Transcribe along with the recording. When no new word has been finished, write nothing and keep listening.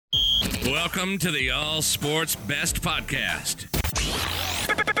Welcome to the All Sports Best Podcast.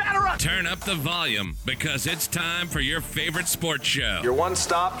 Turn up the volume because it's time for your favorite sports show. Your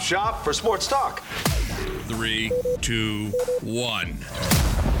one-stop shop for sports talk. 3, 2, 1.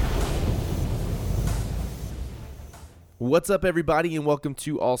 What's up, everybody, and welcome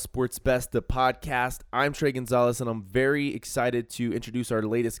to All Sports Best, the podcast. I'm Trey Gonzalez, and I'm very excited to introduce our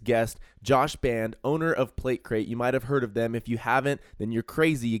latest guest, Josh Band, owner of Plate Crate. You might have heard of them. If you haven't, then you're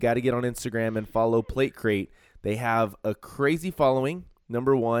crazy. You got to get on Instagram and follow Plate Crate. They have a crazy following,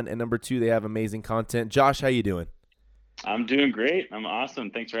 number one, and number two, they have amazing content. Josh, how you doing? I'm doing great. I'm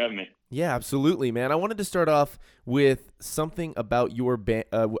awesome. Thanks for having me. Yeah, absolutely, man. I wanted to start off with something about your band,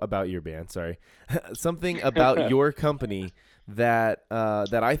 something about your company that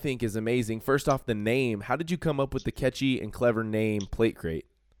I think is amazing. First off, the name. How did you come up with the catchy and clever name Plate Crate?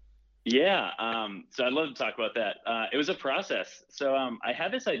 Yeah, so I'd love to talk about that. It was a process. So I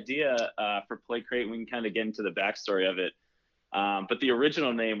had this idea for Plate Crate. We can kind of get into the backstory of it. But the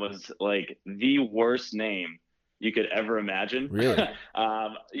original name was like the worst name you could ever imagine. Really?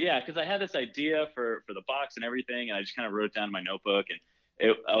 Yeah, because I had this idea for the box and everything, and I just kind of wrote it down in my notebook,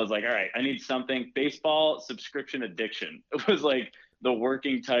 and I was like, all right, I need something. Baseball Subscription Addiction. It was like the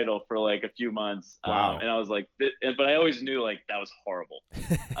working title for like a few months. Wow. And I was like, but I always knew like that was horrible.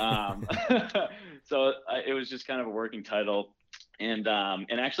 So it was just kind of a working title. And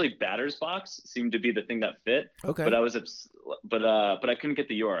actually Batter's Box seemed to be the thing that fit. Okay. But I couldn't get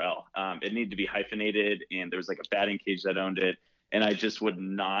the URL. It needed to be hyphenated, and there was like a batting cage that owned it, and I just would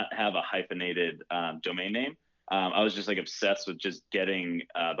not have a hyphenated domain name. I was just like obsessed with just getting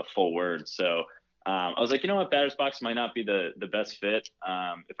the full word. So I was like, you know what, Batter's Box might not be the best fit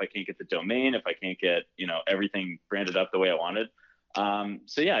if I can't get the domain, if I can't get everything branded up the way I wanted.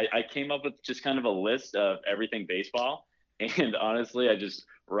 So yeah, I came up with just kind of a list of everything baseball. And honestly, I just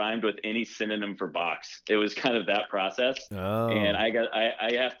rhymed with any synonym for box. It was kind of that process. Oh. And I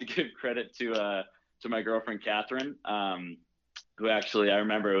have to give credit to my girlfriend, Catherine, who actually, I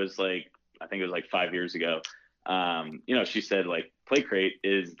remember I think it was like 5 years ago. She said like Plate Crate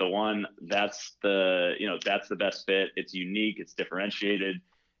is the one that's the best fit. It's unique. It's differentiated.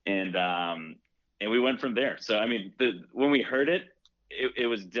 And we went from there. So, I mean, when we heard it, it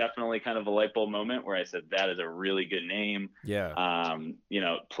was definitely kind of a light bulb moment where I said, that is a really good name. Yeah.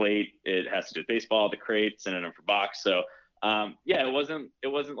 Plate, it has to do with baseball, the crate, synonym for box. So, yeah, it wasn't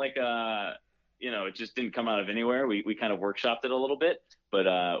like, it just didn't come out of anywhere. We kind of workshopped it a little bit,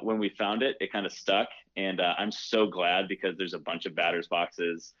 but when we found it, it kind of stuck. And I'm so glad because there's a bunch of Batter's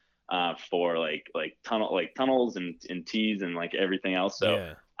Boxes for like tunnels and tees and like everything else. So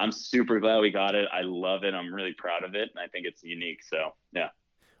yeah. I'm super glad we got it. I love it. I'm really proud of it. And I think it's unique. So, yeah.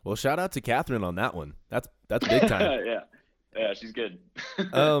 Well, shout out to Catherine on that one. That's big time. Yeah, she's good.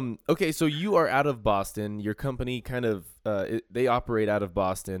 Okay, so you are out of Boston. Your company kind of they operate out of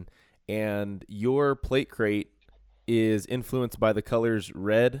Boston, and your Plate Crate is influenced by the colors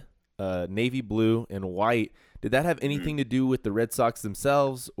red, navy blue, and white. Did that have anything to do with the Red Sox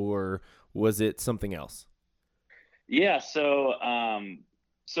themselves, or was it something else? Yeah, so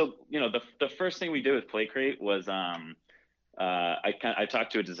the first thing we did with Plate Crate was I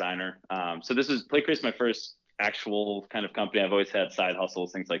talked to a designer. So Plate Crate's my first actual kind of company. I've always had side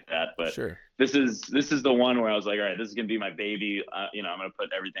hustles, things like that, but sure. This is the one where I was like, all right, this is gonna be my baby. I'm gonna put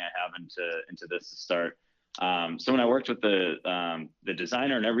everything I have into this to start. So when I worked with the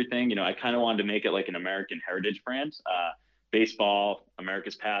designer and everything, I kind of wanted to make it like an American heritage brand, baseball,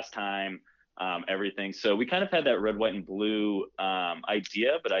 America's pastime. Everything. So we kind of had that red, white, and blue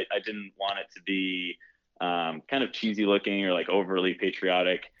idea, but I didn't want it to be kind of cheesy looking or like overly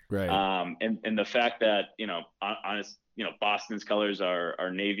patriotic. Right. And the fact that Boston's colors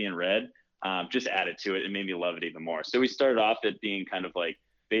are navy and red just added to it and made me love it even more. So we started off it being kind of like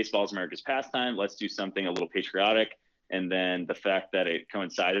baseball's America's pastime. Let's do something a little patriotic. And then the fact that it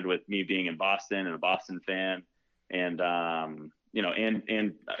coincided with me being in Boston and a Boston fan, and I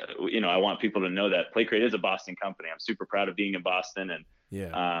want people to know that Plate Crate is a Boston company. I'm super proud of being in Boston, and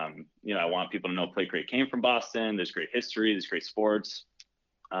yeah, I want people to know Plate Crate came from Boston. There's great history. There's great sports.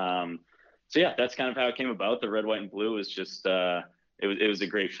 So yeah, that's kind of how it came about. The red, white, and blue was just it was a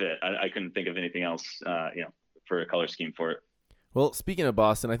great fit. I couldn't think of anything else for a color scheme for it. Well, speaking of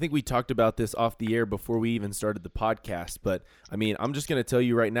Boston, I think we talked about this off the air before we even started the podcast. But I mean, I'm just going to tell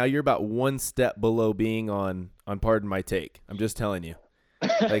you right now, you're about one step below being on Pardon My Take. I'm just telling you.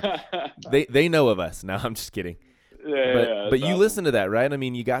 Like they know of us. No, I'm just kidding. But you awesome. Listen to that, right? I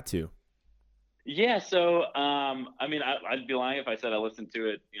mean, you got to. Yeah. So, I mean, I'd be lying if I said I listened to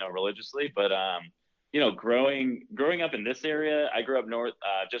it, religiously, but growing up in this area, I grew up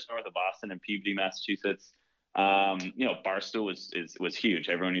just north of Boston in Peabody, Massachusetts. Barstool was huge.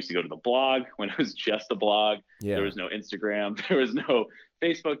 Everyone used to go to the blog when it was just the blog. Yeah. There was no Instagram, there was no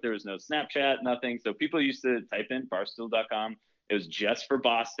Facebook, there was no Snapchat, nothing. So people used to type in barstool.com. It was just for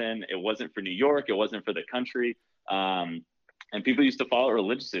Boston. It wasn't for New York. It wasn't for the country. And people used to follow it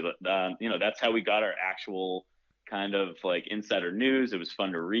religiously. That's how we got our actual kind of like insider news. It was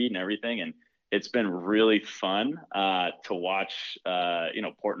fun to read and everything. And it's been really fun to watch,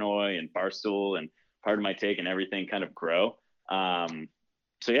 Portnoy and Barstool and Pardon My Take and everything kind of grow.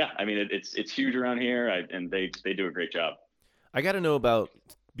 So yeah, I mean, it's huge around here, and they do a great job. I got to know about,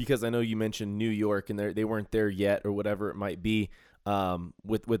 because I know you mentioned New York and they weren't there yet or whatever it might be,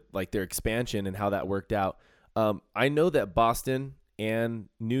 with like their expansion and how that worked out. I know that Boston and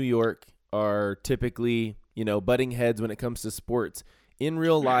New York are typically, butting heads when it comes to sports. In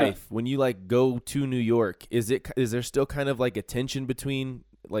real life, when you like go to New York, is there still kind of like a tension between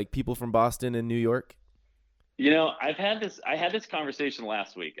like people from Boston and New York? I had this conversation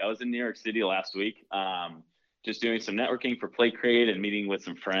last week. I was in New York City last week, just doing some networking for Plate Crate and meeting with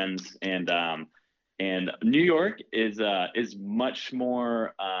some friends. And New York is much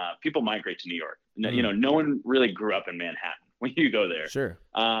more, people migrate to New York. No one really grew up in Manhattan when you go there. Sure.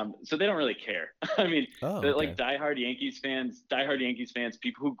 So they don't really care. I mean, okay. Like diehard Yankees fans,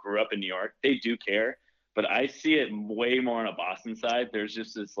 people who grew up in New York, they do care. But I see it way more on a Boston side. There's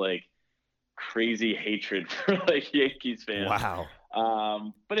just this like crazy hatred for like Yankees fans. Wow.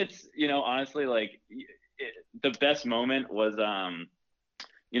 But it's, honestly, like the best moment was,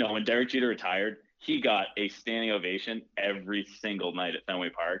 when Derek Jeter retired, he got a standing ovation every single night at Fenway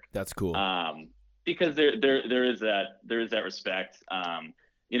Park. That's cool. Because there is that respect.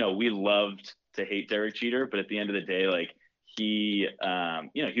 We loved to hate Derek Jeter, but at the end of the day, like he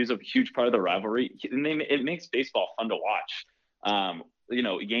was a huge part of the rivalry. It makes baseball fun to watch.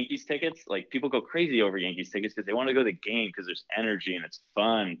 Yankees tickets, like people go crazy over Yankees tickets because they want to go to the game because there's energy and it's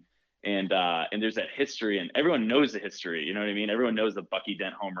fun. And there's that history, and everyone knows the history. You know what I mean? Everyone knows the Bucky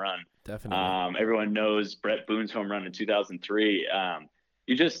Dent home run. Definitely. Everyone knows Brett Boone's home run in 2003.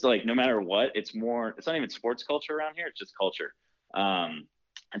 You just like, no matter what, it's not even sports culture around here. It's just culture.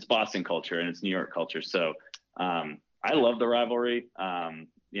 It's Boston culture and it's New York culture. So I love the rivalry.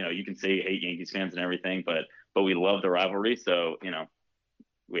 You can say you hate Yankees fans and everything, but we love the rivalry. So,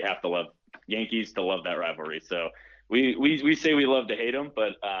 we have to love Yankees to love that rivalry. So we say we love to hate them,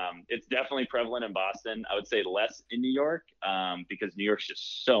 but it's definitely prevalent in Boston. I would say less in New York because New York's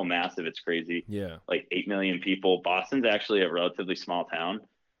just so massive. It's crazy. Yeah. Like 8 million people. Boston's actually a relatively small town.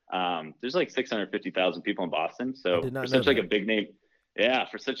 There's like 650,000 people in Boston. So for such like a big name,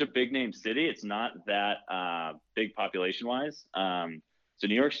 for such a big name city, it's not that big population wise. So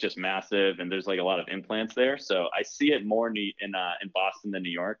New York's just massive, and there's like a lot of implants there. So I see it more in Boston than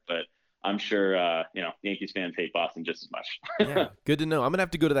New York, but I'm sure, Yankees fans hate Boston just as much. Yeah, good to know. I'm going to have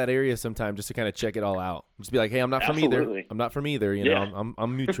to go to that area sometime just to kind of check it all out. Just be like, hey, I'm not from either. I'm not from either.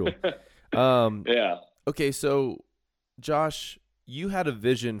 I'm mutual. Yeah. Okay, so Josh, you had a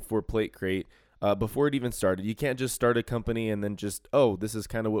vision for Plate Crate before it even started. You can't just start a company and then just, this is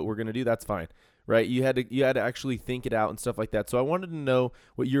kind of what we're going to do. That's fine. Right. You had to actually think it out and stuff like that. So I wanted to know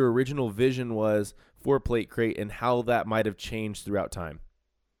what your original vision was for Plate Crate and how that might have changed throughout time.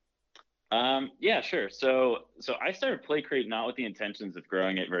 Yeah, sure. So I started Plate Crate not with the intentions of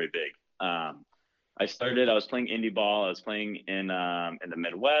growing it very big. I was playing indie ball. I was playing in the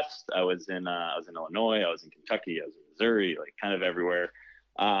Midwest. I was in Illinois. I was in Kentucky. I was in Missouri, like kind of everywhere.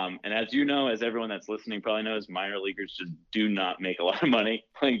 And as you know, as everyone that's listening probably knows, minor leaguers just do not make a lot of money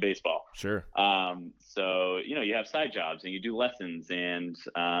playing baseball. Sure. So, you have side jobs and you do lessons and,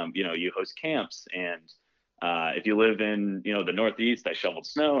 you host camps. And if you live in, the Northeast, I shoveled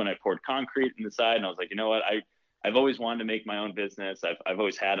snow and I poured concrete in the side. And I was like, you know what? I've always wanted to make my own business. I've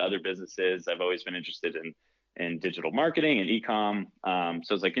always had other businesses. I've always been interested in digital marketing and e-com. So I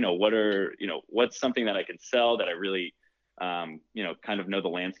was like, what's something that I can sell that I really, kind of know the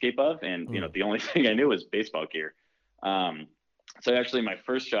landscape of. And, the only thing I knew was baseball gear. So actually my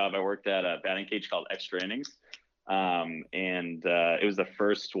first job, I worked at a batting cage called Extra Innings. And it was the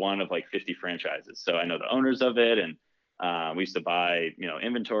first one of like 50 franchises. So I know the owners of it, and we used to buy,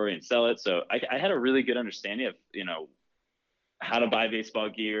 inventory and sell it. So I had a really good understanding of, how to buy baseball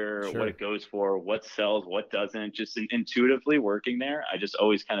gear, Sure. what it goes for, what sells, what doesn't. Just intuitively working there, I just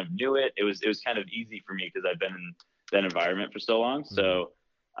always kind of knew it. It was kind of easy for me because I've been in that environment for so long. So,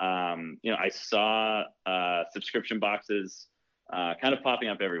 I saw subscription boxes kind of popping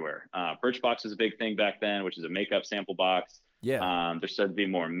up everywhere. Birchbox was a big thing back then, which is a makeup sample box. Yeah. There started to be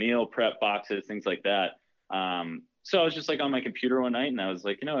more meal prep boxes, things like that. So I was just like on my computer one night and I was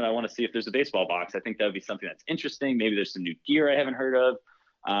like, you know what, I want to see if there's a baseball box. I think that would be something that's interesting. Maybe there's some new gear I haven't heard of.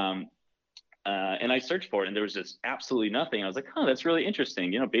 And I searched for it and there was just absolutely nothing. I was like, oh, that's really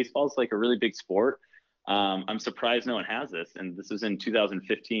interesting. You know, baseball is like a really big sport. I'm surprised no one has this. And this was in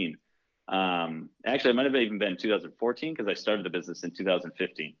 2015. Actually, it might have even been 2014 because I started the business in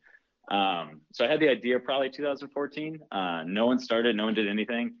 2015. So I had the idea probably 2014. No one started, no one did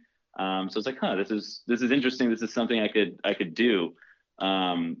anything. So I was like, this is interesting. This is something I could do.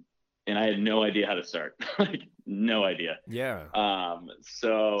 And I had no idea how to start, like no idea. Yeah.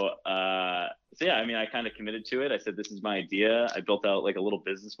 So yeah, I mean, I kind of committed to it. I said, this is my idea. I built out like a little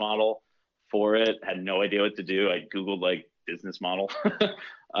business model for it. Had no idea what to do. I Googled like business model,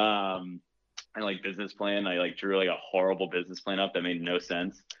 and like business plan. I like drew like a horrible business plan up that made no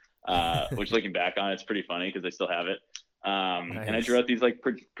sense. Which looking back on, it's pretty funny because I still have it. Nice. And I drew out these like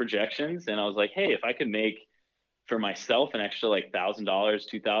projections and I was like, hey, if I could make for myself an extra like $1,000,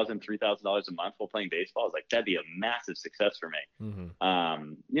 $2,000, $3,000 a month while playing baseball, I was like, that'd be a massive success for me.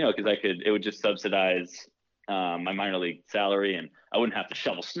 Mm-hmm. You know, because it would just subsidize my minor league salary and I wouldn't have to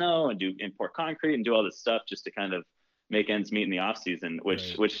shovel snow and import concrete and do all this stuff just to kind of make ends meet in the off season,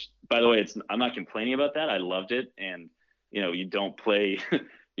 which by the way, I'm not complaining about that. I loved it. And, you know, you don't play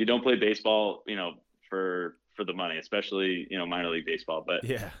baseball, you know, for the money, especially, you know, minor league baseball. But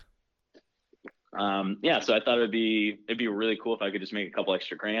yeah. So I thought it'd be really cool if I could just make a couple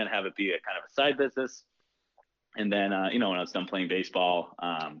extra grand, have it be a kind of a side business. And then, you know, when I was done playing baseball,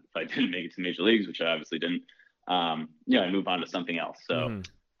 if I didn't make it to major leagues, which I obviously didn't, you know, I move on to something else. So,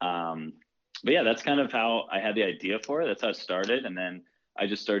 but yeah, that's kind of how I had the idea for it. That's how it started. And then I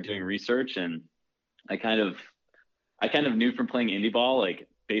just started doing research and I kind of knew from playing indie ball, like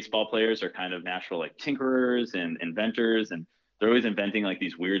baseball players are kind of natural, like tinkerers and inventors, and they're always inventing like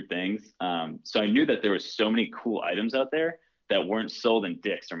these weird things. So I knew that there was so many cool items out there that weren't sold in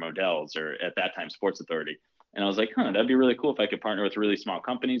Dick's or Modell's or at that time Sports Authority. And I was like, that'd be really cool if I could partner with really small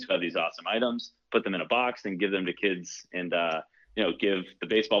companies who have these awesome items, put them in a box and give them to kids and, you know, give the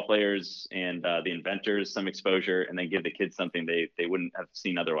baseball players and the inventors some exposure and then give the kids something they wouldn't have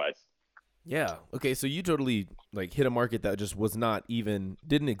seen otherwise. Yeah. Okay. So you totally like hit a market that just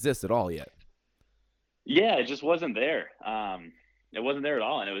didn't exist at all yet. Yeah, it just wasn't there. It wasn't there at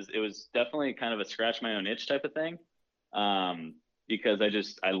all. And it was definitely kind of a scratch my own itch type of thing. Because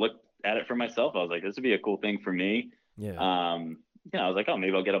I looked at it for myself. I was like, this would be a cool thing for me. Yeah. I was like, oh,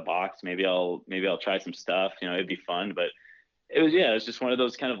 maybe I'll get a box. Maybe I'll try some stuff, you know, it'd be fun. But it was just one of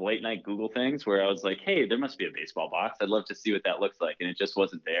those kind of late night Google things where I was like, hey, there must be a baseball box. I'd love to see what that looks like. And it just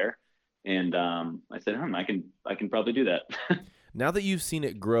wasn't there. And I said, I can probably do that. Now that you've seen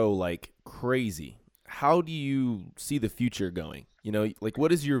it grow like crazy, how do you see the future going? You know, like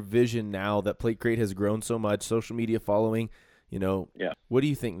what is your vision now that Plate Crate has grown so much, social media following, you know? Yeah. What do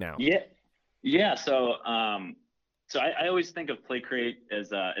you think now? Yeah. So I always think of Plate Crate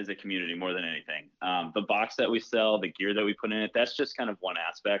as a community more than anything. The box that we sell, the gear that we put in it, that's just kind of one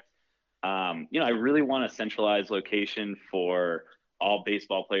aspect. You know, I really want a centralized location for all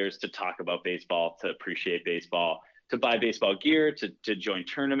baseball players to talk about baseball, to appreciate baseball, to buy baseball gear, to join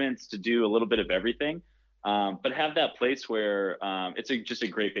tournaments, to do a little bit of everything, but have that place where it's just a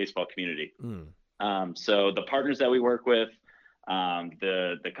great baseball community. So the partners that we work with,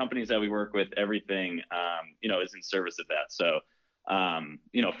 the companies that we work with, everything, you know, is in service of that. So,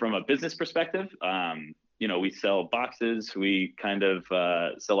 you know, from a business perspective, you know, we sell boxes, we kind of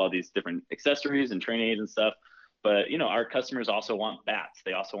sell all these different accessories and training aids and stuff. But, you know, our customers also want bats.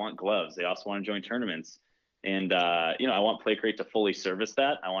 They also want gloves. They also want to join tournaments. And, you know, I want Plate Crate to fully service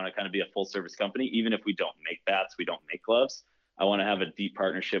that. I want to kind of be a full service company. Even if we don't make bats, we don't make gloves. I want to have a deep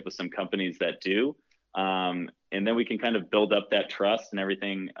partnership with some companies that do. And then we can kind of build up that trust and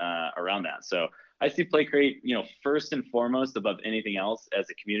everything around that. So I see Plate Crate, you know, first and foremost above anything else as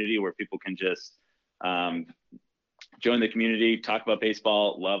a community where people can just join the community, talk about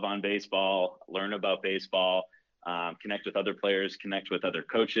baseball, love on baseball, learn about baseball, connect with other players, connect with other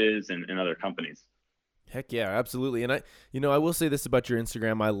coaches and other companies. Heck yeah, absolutely. And I will say this about your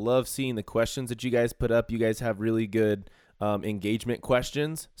Instagram. I love seeing the questions that you guys put up. You guys have really good engagement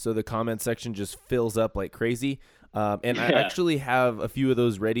questions. So the comment section just fills up like crazy. And I actually have a few of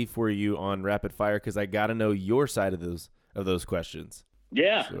those ready for you on rapid fire because I got to know your side of those questions.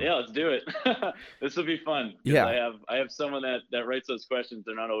 Yeah, let's do it. This will be fun. Yeah, I have someone that writes those questions.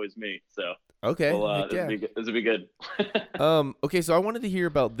 They're not always me. So Okay. Well, Heck yeah. this will be good. Okay, so I wanted to hear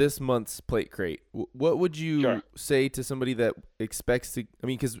about this month's Plate Crate. What would you Sure. say to somebody that expects to? I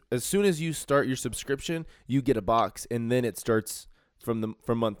mean, because as soon as you start your subscription, you get a box, and then it starts from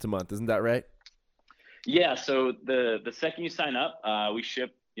month to month. Isn't that right? Yeah. So the second you sign up, we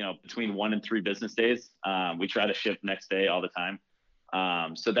ship, between 1 and 3 business days. We try to ship next day all the time.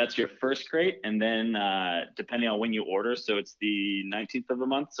 So that's your first crate. And then depending on when you order, so it's the 19th of the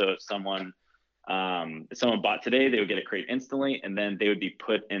month. So if someone bought today, they would get a crate instantly, and then they would be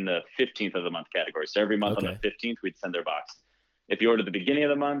put in the 15th of the month category. So every month on the 15th, we'd send their box. If you order the beginning of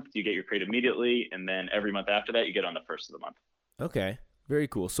the month, you get your crate immediately. And then every month after that, you get on the first of the month. Okay. Very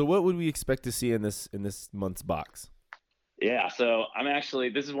cool. So what would we expect to see in this month's box? Yeah. So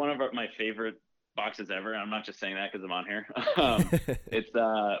this is one of my favorite boxes ever. I'm not just saying that because I'm on here.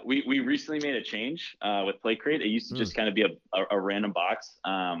 We recently made a change with Plate Crate. It used to just kind of be a random box,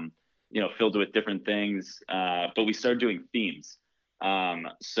 filled with different things. But we started doing themes.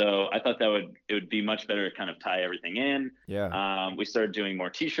 So I thought it would be much better to kind of tie everything in. Yeah. We started doing more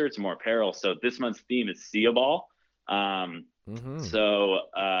t-shirts, more apparel. So this month's theme is See a Ball. So,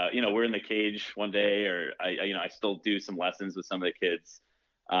 we're in the cage one day, or I still do some lessons with some of the kids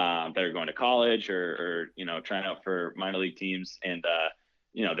that are going to college or trying out for minor league teams. And,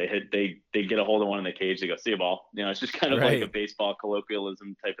 they get a hold of one in the cage, they go see a ball. It's just kind of like a baseball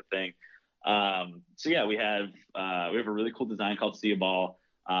colloquialism type of thing. So yeah, we have a really cool design called See a Ball.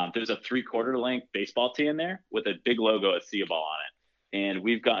 There's a 3/4 length baseball tee in there with a big logo of See a Ball on it. And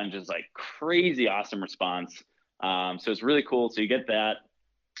we've gotten just like crazy awesome response. So it's really cool. So you get that.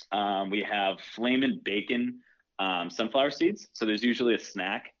 We have Flamin' Bacon sunflower seeds. So there's usually a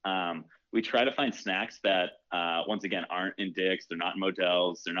snack. We try to find snacks that, once again, aren't in Dick's. They're not in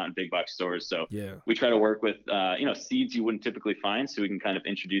Modell's. They're not in big box stores. So we try to work with, seeds you wouldn't typically find, so we can kind of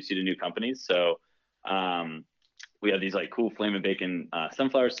introduce you to new companies. So we have these like cool Flamin' Bacon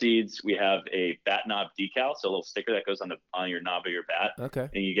sunflower seeds. We have a bat knob decal, so a little sticker that goes on your knob of your bat. Okay.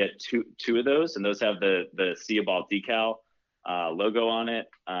 And you get two of those, and those have the See a Ball decal logo on it.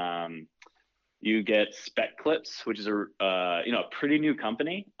 You get Spec Clips, which is a pretty new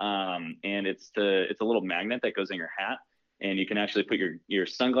company, and it's a little magnet that goes in your hat, and you can actually put your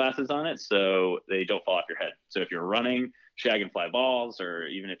sunglasses on it so they don't fall off your head. So if you're running, shagging fly balls, or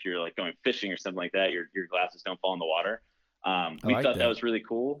even if you're like going fishing or something like that, your glasses don't fall in the water. We thought that was really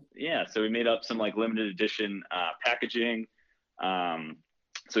cool. Yeah, so we made up some like limited edition packaging. So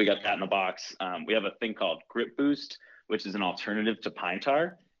we got that in the box. We have a thing called Grip Boost, which is an alternative to pine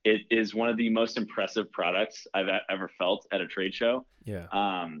tar. It is one of the most impressive products I've ever felt at a trade show. Yeah.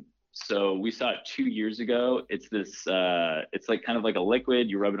 So we saw it 2 years ago. It's this, it's like kind of like a liquid.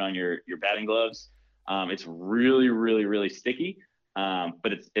 You rub it on your batting gloves. It's really, really, really sticky,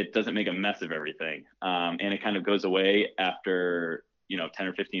 but it doesn't make a mess of everything. And it kind of goes away after, 10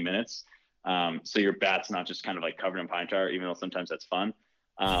 or 15 minutes. So your bat's not just kind of like covered in pine tar, even though sometimes that's fun.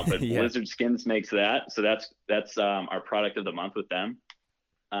 But Blizzard Skins makes that. So that's our product of the month with them.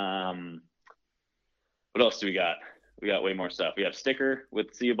 What else do we got? We got way more stuff. We have sticker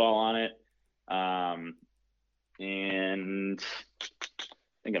with See a Ball on it. And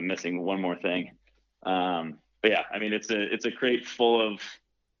I think I'm missing one more thing. But yeah, I mean, it's a crate full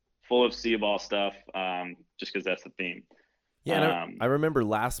of See a Ball stuff. Just cause that's the theme. Yeah. I remember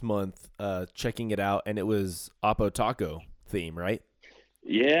last month, checking it out, and it was Oppo Taco theme, right?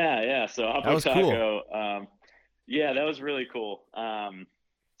 Yeah. So Oppo Taco, cool. Yeah, that was really cool.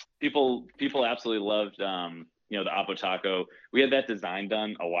 People absolutely loved, the Oppo Taco. We had that design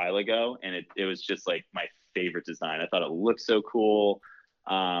done a while ago, and it was just like my favorite design. I thought it looked so cool.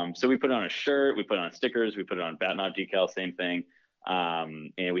 So we put it on a shirt, we put it on stickers, we put it on bat knob decal, same thing.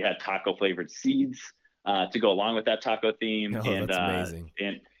 And we had taco flavored seeds to go along with that taco theme. Oh, and that's amazing.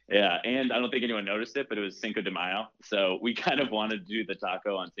 And I don't think anyone noticed it, but it was Cinco de Mayo. So we kind of wanted to do the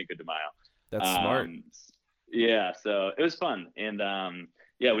taco on Cinco de Mayo. That's smart. Yeah, so it was fun. And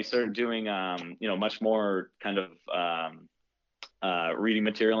we started doing much more kind of reading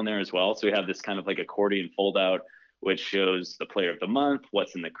material in there as well. So we have this kind of like accordion fold out, which shows the player of the month,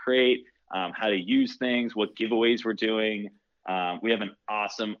 what's in the crate, how to use things, what giveaways we're doing. We have an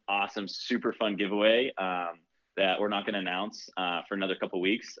awesome, super fun giveaway that we're not going to announce for another couple of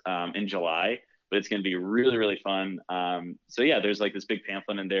weeks in July, but it's going to be really, really fun. So yeah, there's like this big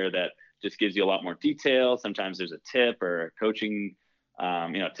pamphlet in there that just gives you a lot more detail. Sometimes there's a tip or a coaching,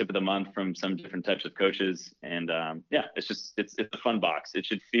 tip of the month from some different types of coaches. And it's a fun box. It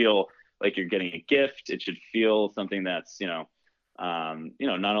should feel like you're getting a gift. It should feel something that's, not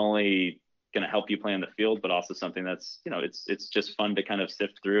only going to help you play on the field, but also something that's, it's just fun to kind of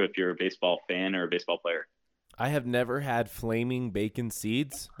sift through if you're a baseball fan or a baseball player. I have never had flaming bacon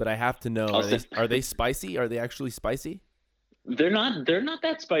seeds, but I have to know, are they spicy? Are they actually spicy? They're not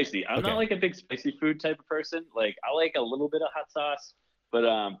that spicy. I'm Okay. not like a big spicy food type of person. Like, I like a little bit of hot sauce,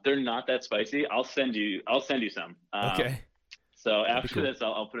 but they're not that spicy. I'll send you some. Okay. So after cool. this,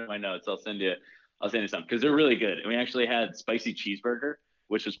 I'll put it in my notes. I'll send you some because they're really good. And we actually had spicy cheeseburger,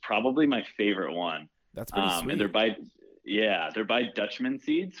 which was probably my favorite one. That's pretty sweet. And they're by Dutchman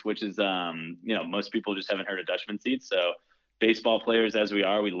Seeds, which is most people just haven't heard of Dutchman Seeds. So baseball players as we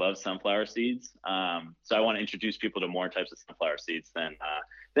are, we love sunflower seeds. So I want to introduce people to more types of sunflower seeds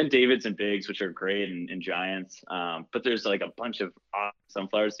than David's and Biggs, which are great, and Giants. But there's like a bunch of awesome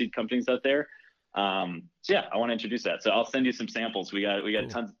sunflower seed companies out there. So yeah, I want to introduce that. So I'll send you some samples. We got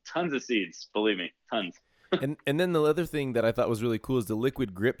Cool. tons of seeds, believe me, tons. And then the other thing that I thought was really cool is the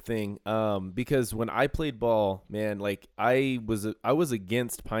liquid grip thing. Because when I played ball, man, like I was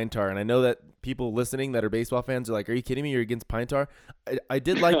against pine tar, and I know that people listening that are baseball fans are like, "Are you kidding me? You're against pine tar?" I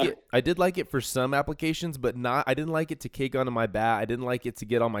did like it. I did like it for some applications, but not. I didn't like it to cake onto my bat. I didn't like it to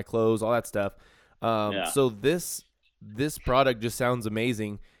get on my clothes, all that stuff. So this product just sounds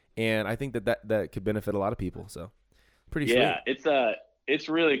amazing, and I think that could benefit a lot of people. So pretty sweet. Yeah, it's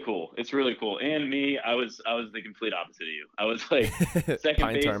really cool. It's really cool. And me, I was the complete opposite of you. I was like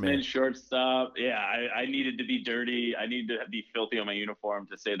second baseman, shortstop. Yeah, I needed to be dirty. I needed to be filthy on my uniform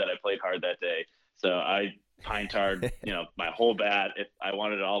to say that I played hard that day. So I pine tarred, my whole bat. I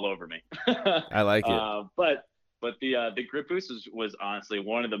wanted it all over me. I like it. But the Grip Boost was honestly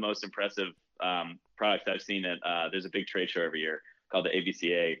one of the most impressive products I've seen. There's a big trade show every year called the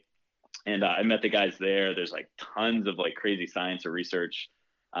ABCA. And I met the guys there. There's like tons of like crazy science or research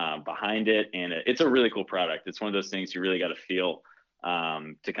behind it. And it's a really cool product. It's one of those things you really got to feel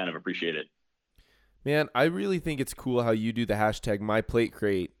to kind of appreciate it. Man, I really think it's cool how you do the hashtag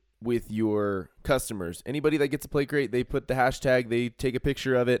MyPlateCrate with your customers. Anybody that gets a plate crate, they put the hashtag, they take a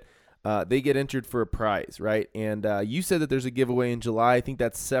picture of it, they get entered for a prize, right? And you said that there's a giveaway in July. I think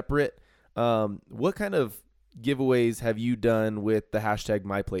that's separate. What kind of giveaways have you done with the hashtag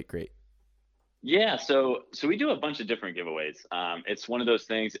MyPlateCrate? Yeah, so we do a bunch of different giveaways. It's one of those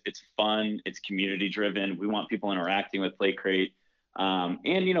things. It's fun. It's community driven. We want people interacting with Plate Crate,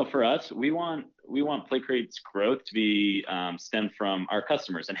 and for us, we want Plate Crate's growth to be stemmed from our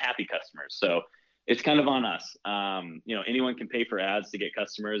customers and happy customers. So it's kind of on us. Anyone can pay for ads to get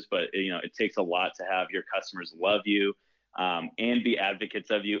customers, but it takes a lot to have your customers love you and be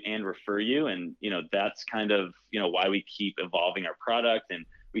advocates of you and refer you, and that's kind of why we keep evolving our product, and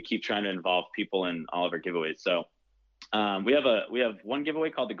we keep trying to involve people in all of our giveaways. So we have one giveaway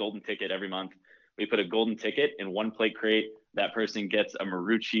called the Golden Ticket every month. We put a golden ticket in one Plate Crate. That person gets a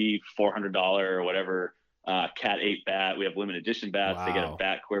Marucci $400 or whatever Cat 8 bat. We have limited edition bats. Wow. They get a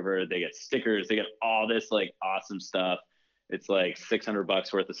bat quiver. They get stickers. They get all this like awesome stuff. It's like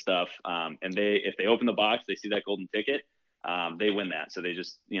 $600 worth of stuff. And if they open the box, they see that golden ticket, they win that. So they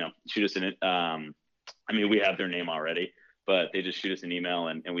just shoot us in it. We have their name already, but they just shoot us an email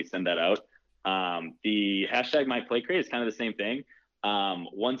and we send that out. The hashtag MyPlateCrate is kind of the same thing.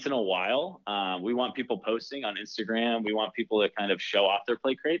 Once in a while, we want people posting on Instagram. We want people to kind of show off their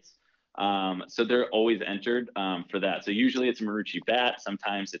Plate Crates. So they're always entered for that. So usually it's a Marucci bat.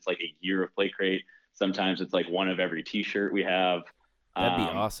 Sometimes it's like a year of Plate Crate. Sometimes it's like one of every t-shirt we have. That'd be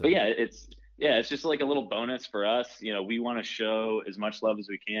awesome. But it's just like a little bonus for us. We want to show as much love as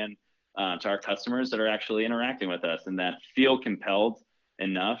we can to our customers that are actually interacting with us and that feel compelled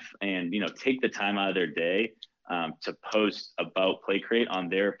enough and take the time out of their day to post about Plate Crate on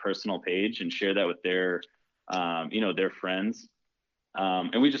their personal page and share that with their friends.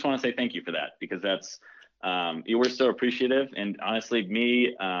 And we just want to say thank you for that, because that's we're so appreciative. And honestly,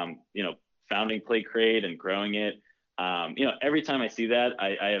 me founding Plate Crate and growing it, every time I see that,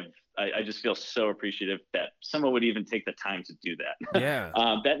 I just feel so appreciative that someone would even take the time to do that. Yeah.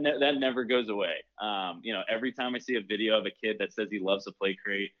 That never goes away. Every time I see a video of a kid that says he loves a Plate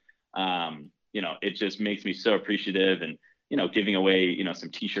Crate, it just makes me so appreciative. And, giving away,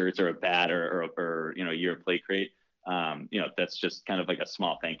 some t-shirts or a bat or a year of Plate Crate, that's just kind of like a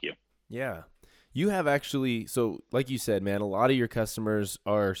small thank you. Yeah. You have actually, so like you said, man, a lot of your customers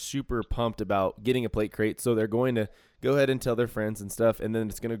are super pumped about getting a Plate Crate. So they're going to go ahead and tell their friends and stuff, and then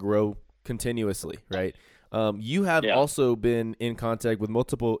it's going to grow continuously, right? You have also been in contact with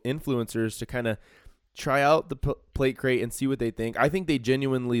multiple influencers to kind of try out the Plate Crate and see what they think. I think they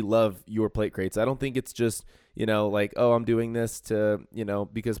genuinely love your Plate Crates. I don't think it's just, like, oh, I'm doing this to,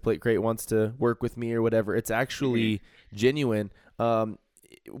 because Plate Crate wants to work with me or whatever. It's actually genuine.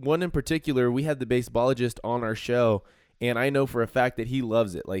 one in particular, we had the basebologist on our show, and I know for a fact that he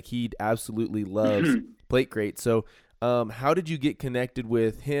loves it. Like, he absolutely loves Plate Crate. So how did you get connected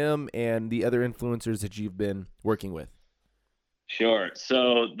with him and the other influencers that you've been working with? Sure.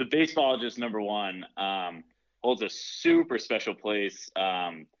 So the basebologist, number one, holds a super special place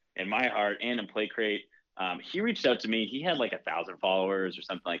in my heart and in Plate Crate. He reached out to me. He had like 1,000 followers or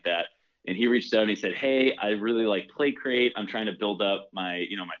something like that. And he reached out and he said, "Hey, I really like Plate Crate. I'm trying to build up my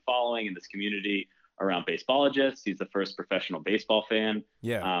following in this community around baseballogists." He's the first professional baseball fan.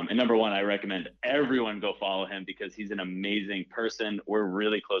 Yeah. And number one, I recommend everyone go follow him because he's an amazing person. We're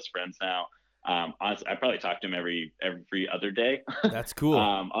really close friends now. Honestly, I probably talk to him every other day. That's cool.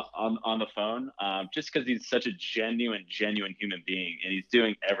 On the phone, just because he's such a genuine human being, and he's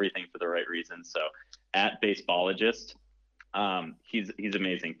doing everything for the right reasons. So at basebologist, he's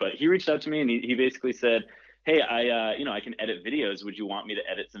amazing. But he reached out to me and he basically said, "Hey, I can edit videos. Would you want me to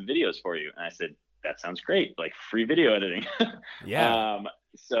edit some videos for you?" And I said, "That sounds great. Like, free video editing." Yeah.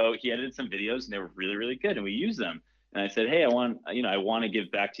 So he edited some videos and they were really, really good, and we used them. And I said, "Hey, I want to give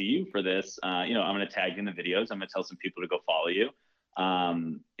back to you for this. I'm going to tag you in the videos. I'm going to tell some people to go follow you.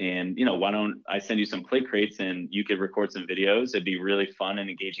 And why don't I send you some Plate Crates and you could record some videos? It'd be really fun and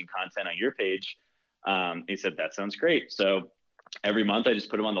engaging content on your page." He said, "That sounds great." So every month I just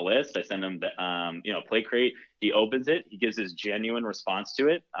put him on the list. I send him the, Plate Crate. He opens it. He gives his genuine response to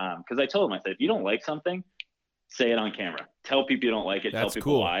it. Cause I told him, I said, "If you don't like something, say it on camera. Tell people you don't like it. That's Tell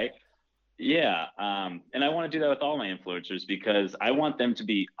people cool. why." Yeah. And I want to do that with all my influencers because I want them to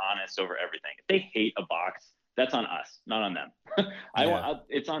be honest over everything. If they hate a box, that's on us, not on them.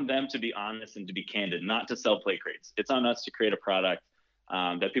 It's on them to be honest and to be candid, not to sell Plate Crates. It's on us to create a product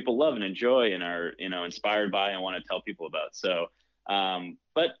that people love and enjoy and are, inspired by and want to tell people about. So,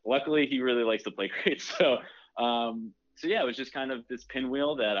 but luckily he really likes the Plate Crate. So yeah, it was just kind of this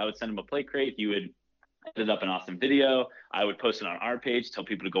pinwheel that I would send him a Plate Crate. He would edit up an awesome video. I would post it on our page, tell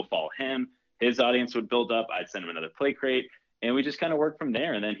people to go follow him. His audience would build up. I'd send him another Plate Crate, and we just kind of worked from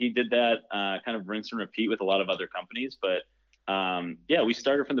there. And then he did that kind of rinse and repeat with a lot of other companies. But yeah, we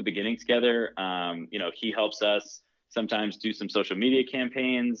started from the beginning together. He helps us sometimes do some social media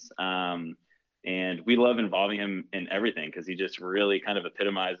campaigns. And we love involving him in everything because he just really kind of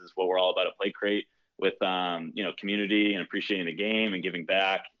epitomizes what we're all about at Plate Crate with, community and appreciating the game and giving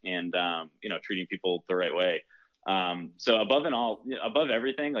back and, treating people the right way. So above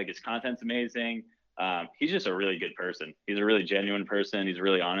everything, like, his content's amazing. He's just a really good person. He's a really genuine person. He's a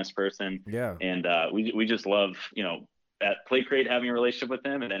really honest person. Yeah. And we just love, at Plate Crate having a relationship with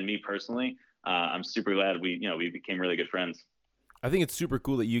him. And then me personally, I'm super glad we became really good friends. I think it's super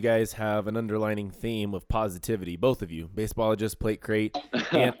cool that you guys have an underlining theme of positivity, both of you, basebologist, Plate Crate.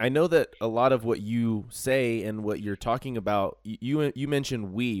 And I know that a lot of what you say and what you're talking about, you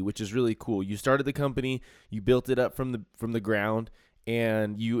mentioned which is really cool. You started the company, you built it up from the ground,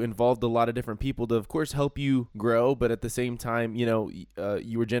 and you involved a lot of different people to, of course, help you grow. But at the same time, you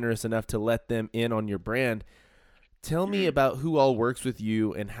were generous enough to let them in on your brand. Tell me about who all works with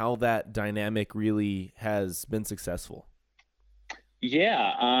you and how that dynamic really has been successful.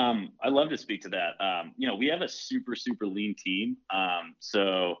 Yeah, I'd love to speak to that. We have a super, super lean team.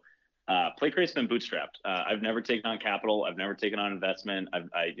 So Plate Crate's been bootstrapped. I've never taken on capital. I've never taken on investment. I'm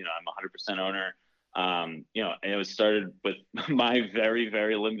 100% owner. And it was started with my very,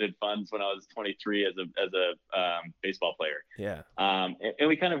 very limited funds when I was 23 as a baseball player. Yeah. And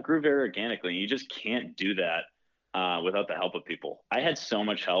we kind of grew very organically. You just can't do that without the help of people. I had so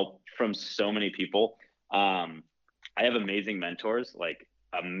much help from so many people. I have amazing mentors,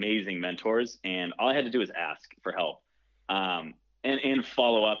 and all I had to do was ask for help, and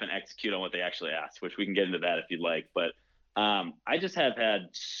follow up and execute on what they actually asked, which we can get into that if you'd like. But I just have had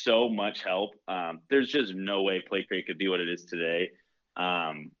so much help. There's just no way Plate Crate could be what it is today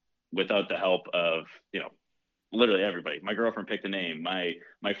without the help of, literally everybody. My girlfriend picked a name.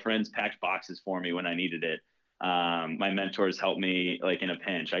 My friends packed boxes for me when I needed it. My mentors helped me in a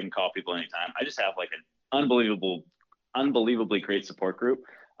pinch. I can call people anytime. I just have an unbelievably great support group.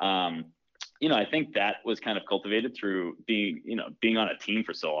 I think that was kind of cultivated through being on a team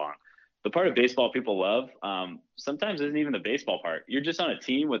for so long. The part of baseball people love sometimes isn't even the baseball part. You're just on a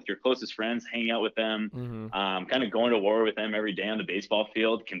team with your closest friends, hanging out with them, kind of going to war with them every day on the baseball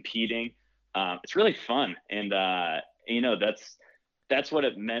field, competing. It's really fun. And, that's what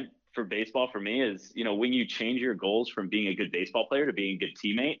it meant for baseball for me is, when you change your goals from being a good baseball player to being a good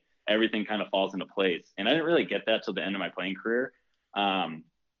teammate, everything kind of falls into place. And I didn't really get that till the end of my playing career.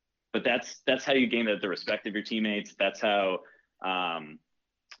 But that's how you gain the respect of your teammates. That's how,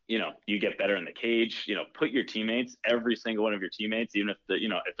 you get better in the cage. Put your teammates, every single one of your teammates, even if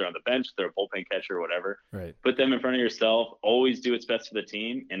if they're on the bench, they're a bullpen catcher or whatever, right. Put them in front of yourself. Always do what's best for the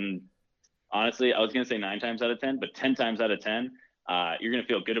team. And honestly, I was going to say 9 times out of 10, but 10 times out of 10, you're going to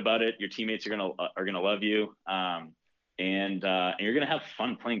feel good about it. Your teammates are going to love you. And you're going to have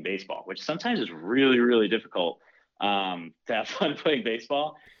fun playing baseball, which sometimes is really, really difficult to have fun playing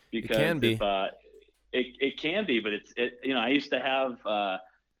baseball, because it can be. It can be, but I used to have,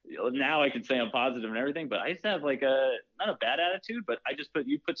 now I can say I'm positive and everything, but I used to have like not a bad attitude, but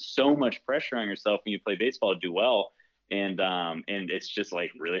you put so much pressure on yourself when you play baseball to do well. And it's just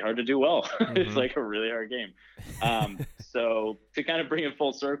like really hard to do well. Mm-hmm. It's like a really hard game. So to kind of bring it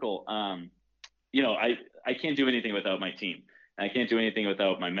full circle, I can't do anything without my team. I can't do anything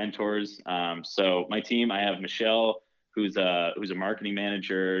without my mentors. So my team, I have Michelle, who's a marketing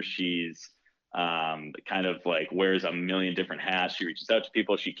manager. She's kind of like wears a million different hats. She reaches out to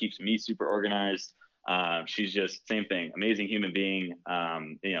people. She keeps me super organized. She's just same thing, amazing human being.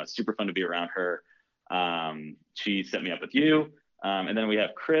 Super fun to be around her. She set me up with you. And then we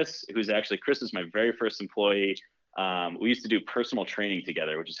have Chris is my very first employee. We used to do personal training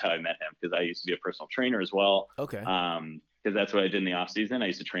together, which is how I met him, because I used to be a personal trainer as well. Okay. Because that's what I did in the off season. I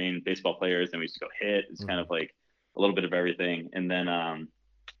used to train baseball players, and we used to go hit. It's kind of like a little bit of everything. And then, I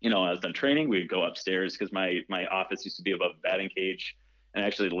was done training, we'd go upstairs, because my office used to be above the batting cage, and I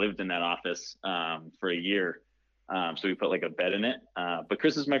actually lived in that office for a year. So we put like a bed in it. But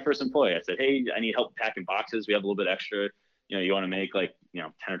Chris is my first employee. I said, hey, I need help packing boxes. We have a little bit extra. You want to make like,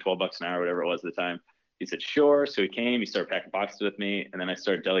 10 or 12 bucks an hour, whatever it was at the time. He said, sure. So he came, he started packing boxes with me. And then I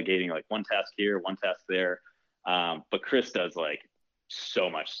started delegating like one task here, one task there. But Chris does like so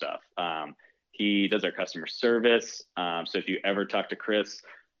much stuff. He does our customer service. So if you ever talk to Chris,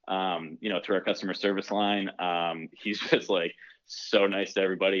 through our customer service line, he's just like so nice to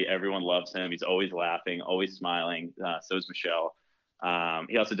everybody. Everyone loves him. He's always laughing, always smiling. So is Michelle.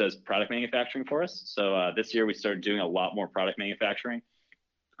 He also does product manufacturing for us. So this year we started doing a lot more product manufacturing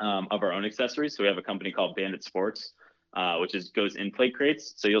of our own accessories. So we have a company called Bandit Sports, which goes in plate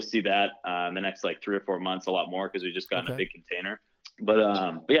crates. So you'll see that in the next like 3 or 4 months, a lot more, because we just got in a big container. But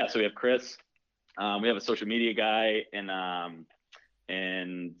yeah, so we have Chris. We have a social media guy in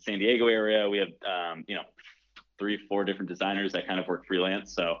San Diego area. We have 3, 4 different designers that kind of work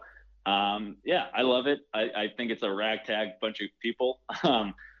freelance. So yeah, I love it. I think it's a ragtag bunch of people,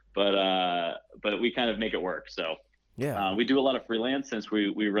 but we kind of make it work. So yeah, we do a lot of freelance since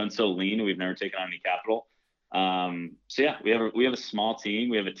we run so lean. We've never taken on any capital. So yeah, we have a small team.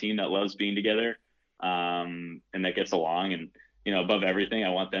 We have a team that loves being together, and that gets along. And above everything, I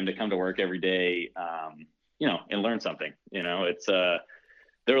want them to come to work every day, and learn something. It's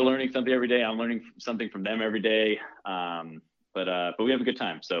they're learning something every day. I'm learning something from them every day. But we have a good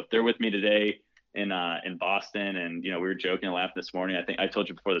time. So if they're with me today in Boston, and we were joking and laughing this morning. I think I told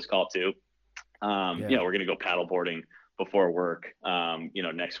you before this call too. We're gonna go paddle boarding before work,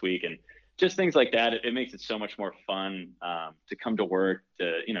 next week, and just things like that. It makes it so much more fun to come to work,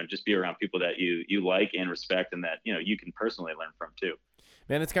 to just be around people that you like and respect, and that you can personally learn from too.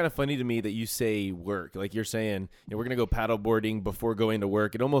 Man, it's kind of funny to me that you say work. Like you're saying, we're going to go paddle boarding before going to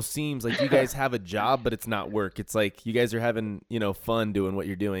work. It almost seems like you guys have a job, but it's not work. It's like you guys are having, fun doing what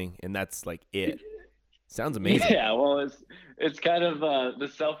you're doing, and that's like it. Sounds amazing. Yeah, well, it's kind of the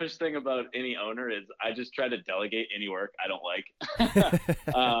selfish thing about any owner is I just try to delegate any work I don't like.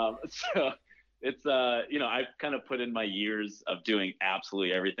 So it's, I've kind of put in my years of doing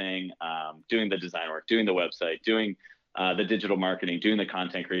absolutely everything, doing the design work, doing the website, doing the digital marketing, doing the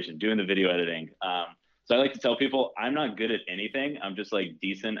content creation, doing the video editing. So I like to tell people I'm not good at anything. I'm just like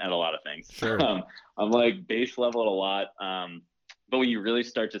decent at a lot of things. Sure. I'm like base level at a lot. But when you really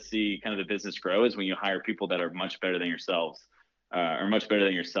start to see kind of the business grow is when you hire people that are much better than yourselves, or much better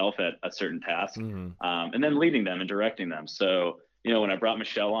than yourself at a certain task, and then leading them and directing them. So, when I brought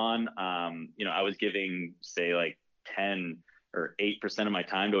Michelle on, I was giving say like 10 or 8% of my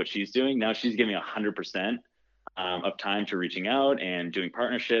time to what she's doing. Now she's giving 100%. Of time to reaching out and doing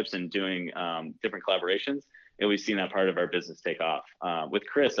partnerships and doing different collaborations. And we've seen that part of our business take off. With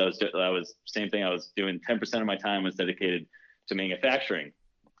Chris, I was same thing. I was doing 10% of my time was dedicated to manufacturing.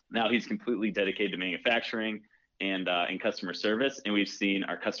 Now he's completely dedicated to manufacturing and customer service. And we've seen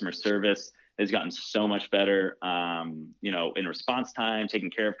our customer service has gotten so much better, in response time, taking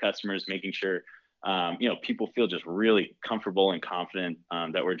care of customers, making sure, people feel just really comfortable and confident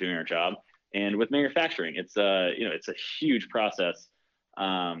that we're doing our job. And with manufacturing, it's a huge process,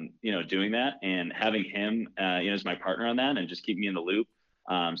 doing that, and having him, as my partner on that, and just keep me in the loop,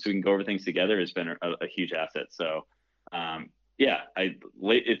 so we can go over things together has been a huge asset. So,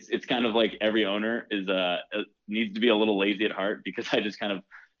 It's kind of like every owner is needs to be a little lazy at heart, because I just kind of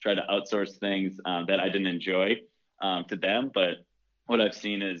try to outsource things that I didn't enjoy to them. But what I've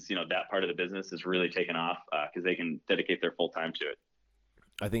seen is, that part of the business is really taken off because they can dedicate their full time to it.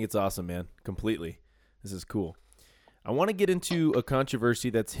 I think it's awesome, man. Completely. This is cool. I want to get into a controversy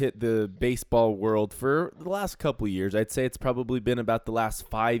that's hit the baseball world for the last couple of years. I'd say it's probably been about the last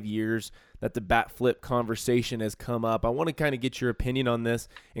 5 years that the bat flip conversation has come up. I want to kind of get your opinion on this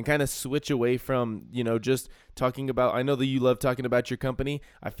and kind of switch away from, just talking about, I know that you love talking about your company.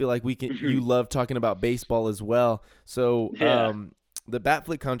 I feel like you love talking about baseball as well. So the bat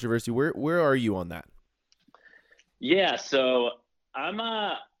flip controversy, where are you on that? Yeah. So I'm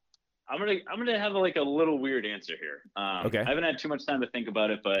gonna have like a little weird answer here. Okay. I haven't had too much time to think about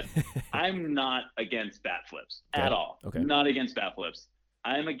it, but I'm not against bat flips at all. Okay. Not against bat flips.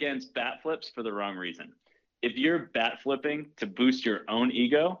 I'm against bat flips for the wrong reason. If you're bat flipping to boost your own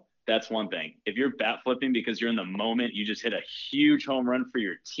ego, that's one thing. If you're bat flipping because you're in the moment, you just hit a huge home run for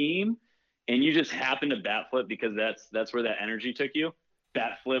your team, and you just happen to bat flip because that's where that energy took you.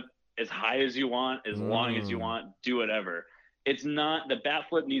 Bat flip as high as you want, as long as you want, do whatever. It's not, the bat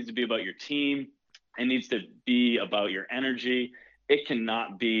flip needs to be about your team. It needs to be about your energy. It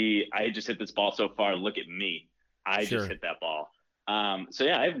cannot be, I just hit this ball so far, look at me. I just hit that ball. So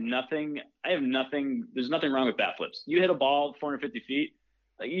yeah, I have nothing, there's nothing wrong with bat flips. You hit a ball 450 feet,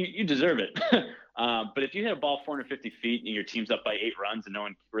 you deserve it. But if you hit a ball 450 feet and your team's up by 8 runs and no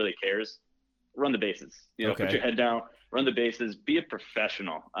one really cares, run the bases. Put your head down, run the bases, be a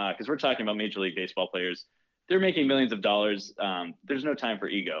professional. Because we're talking about Major League Baseball players. They're making millions of dollars. There's no time for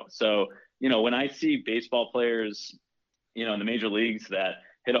ego. So, when I see baseball players, in the major leagues that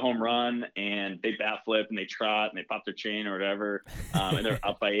hit a home run and they bat flip and they trot and they pop their chain or whatever, and they're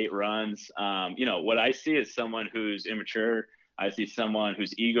up by 8 runs, what I see is someone who's immature. I see someone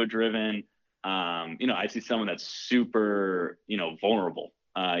who's ego driven. I see someone that's super, vulnerable,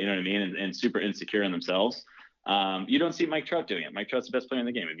 you know what I mean? And super insecure in themselves. You don't see Mike Trout doing it. Mike Trout's the best player in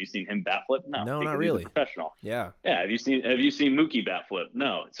the game. Have you seen him bat flip? No, not really. He's a professional. Yeah. Yeah. Have you seen Mookie bat flip?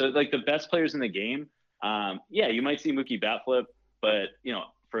 No. So like the best players in the game, you might see Mookie bat flip, but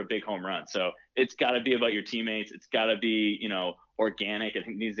for a big home run. So it's got to be about your teammates. It's got to be, organic. It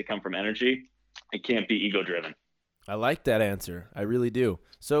needs to come from energy. It can't be ego driven. I like that answer. I really do.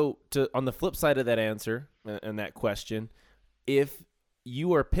 So on the flip side of that answer and that question, if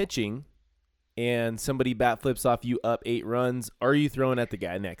you are pitching and somebody bat flips off you up 8 runs, are you throwing at the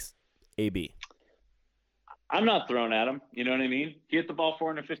guy next? AB. I'm not throwing at him. You know what I mean? He hit the ball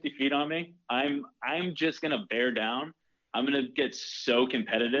 450 feet on me. I'm just going to bear down. I'm going to get so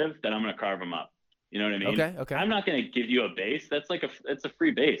competitive that I'm going to carve him up. You know what I mean? Okay. I'm not going to give you a base. That's it's a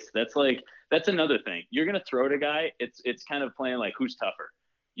free base. That's another thing. You're going to throw at a guy. It's kind of playing like who's tougher.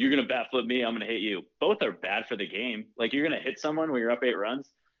 You're going to bat flip me. I'm going to hit you. Both are bad for the game. Like you're going to hit someone when you're up 8 runs.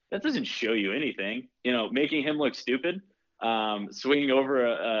 That doesn't show you anything. Making him look stupid, swinging over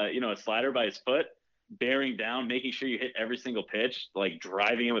a slider by his foot, bearing down, making sure you hit every single pitch, like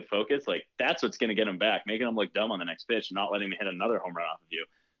driving in with focus. Like that's what's going to get him back, making him look dumb on the next pitch, not letting him hit another home run off of you,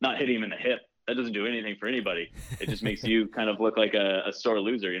 not hitting him in the hip. That doesn't do anything for anybody. It just makes you kind of look like a sore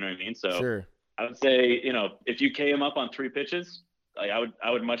loser. You know what I mean? So sure. I would say, if you K him up on 3 pitches, like I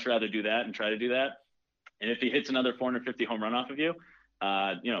would much rather do that and try to do that. And if he hits another 450 home run off of you,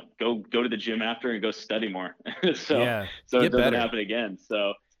 go to the gym after and go study more. so it doesn't happen again.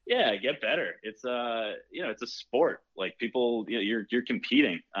 So yeah, get better. It's it's a sport. Like people, you're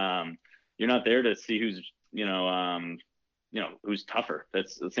competing. You're not there to see who's who's tougher.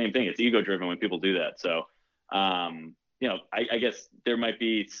 That's the same thing. It's ego driven when people do that. So I guess there might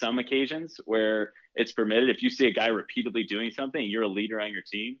be some occasions where it's permitted. If you see a guy repeatedly doing something, you're a leader on your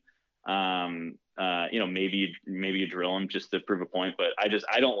team. Maybe you drill him just to prove a point, but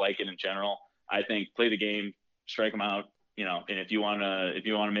I don't like it in general. I think play the game, strike him out, and if you want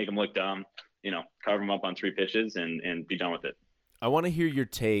to make him look dumb, carve him up on 3 pitches and be done with it. I want to hear your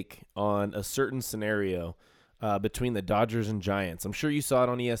take on a certain scenario between the Dodgers and Giants. I'm sure you saw it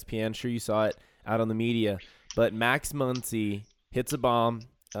on ESPN, sure you saw it out on the media, but Max Muncy hits a bomb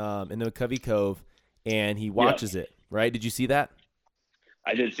in the Covey Cove and he watches it, right? Did you see that?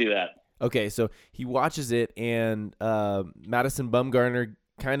 I did see that. Okay, so he watches it, and Madison Bumgarner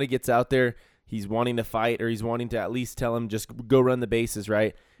kind of gets out there. He's wanting to fight, or he's wanting to at least tell him just go run the bases,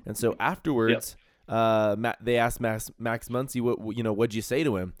 right? And so afterwards, they asked Max Muncy, what'd you say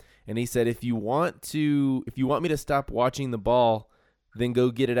to him? And he said, if you want me to stop watching the ball, then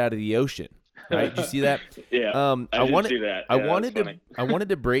go get it out of the ocean. Right? Did you see that? Yeah. I did see that. I wanted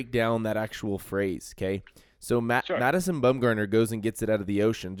to break down that actual phrase. Okay. So Sure. Madison Bumgarner goes and gets it out of the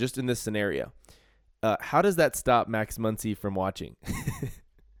ocean, just in this scenario. How does that stop Max Muncy from watching?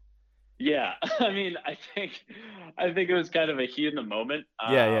 Yeah, I mean, I think it was kind of a heat in the moment.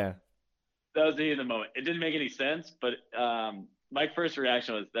 Yeah. That was the heat in the moment. It didn't make any sense, but my first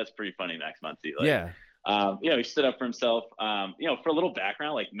reaction was, "That's pretty funny, Max Muncy." Like, Yeah. he stood up for himself. For a little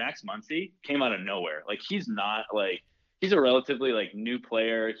background, like Max Muncy came out of nowhere. Like he's a relatively like new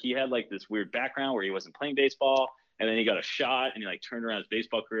player. He had like this weird background where he wasn't playing baseball, and then he got a shot and he like turned around his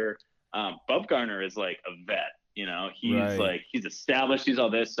baseball career. Bumgarner is like a vet. He's Right. like he's established. He's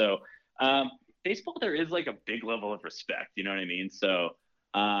all this. So baseball, there is like a big level of respect. You know what I mean? So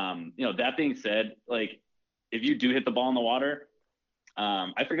that being said, like if you do hit the ball in the water,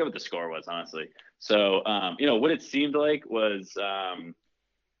 I forget what the score was, honestly. So, what it seemed like was,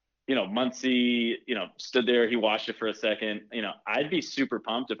 Muncy, stood there, he watched it for a second. I'd be super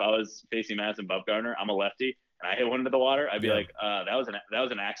pumped if I was facing Madison Bumgarner. I'm a lefty and I hit one into the water. I'd be like, that was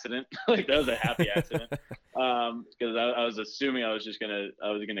an accident. Like that was a happy accident. Because I was assuming I was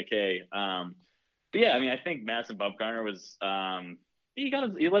gonna K. But yeah, I mean, I think Madison Bumgarner was, he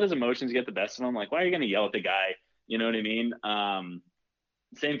let his emotions get the best of him. Like, why are you going to yell at the guy? You know what I mean?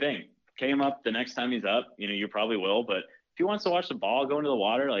 Same thing. K him up the next time he's up. You probably will. But if he wants to watch the ball go into the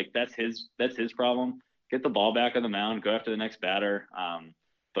water, like that's his problem. Get the ball back on the mound. Go after the next batter.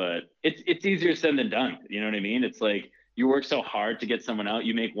 But it's easier said than done. You know what I mean? It's like you work so hard to get someone out.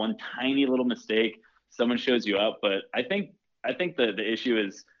 You make one tiny little mistake, someone shows you up. But I think the issue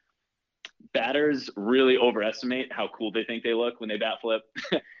is batters really overestimate how cool they think they look when they bat flip,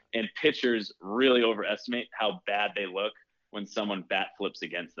 and pitchers really overestimate how bad they look when someone bat flips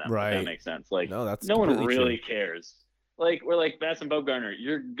against them. Right. If that makes sense. Like, No, that's no one completely really true. cares. Like, we're like, Madison Bumgarner,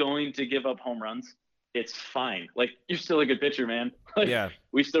 you're going to give up home runs. It's fine. Like, you're still a good pitcher, man. Like, Yeah.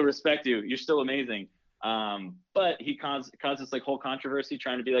 we still respect you. You're still amazing. But he caused this like whole controversy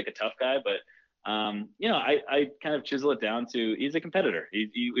trying to be like a tough guy. But I kind of chisel it down to he's a competitor.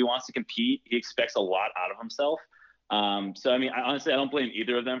 He wants to compete. He expects a lot out of himself. So I mean, I don't blame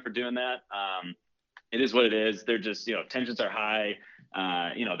either of them for doing that. It is what it is. They're just, tensions are high.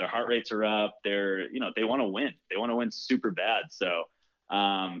 Their heart rates are up. They want to win. They want to win super bad. So,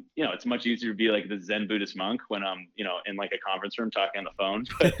 it's much easier to be like the Zen Buddhist monk when I'm, in like a conference room talking on the phone.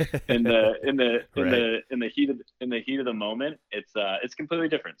 But in the heat of the moment, it's completely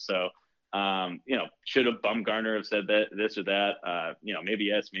different. So, should have Bumgarner have said this or that? Maybe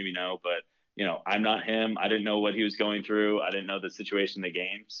yes, maybe no. But I'm not him. I didn't know what he was going through. I didn't know the situation in the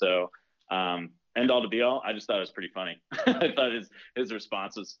game. So, end all to be all, I just thought it was pretty funny. I thought his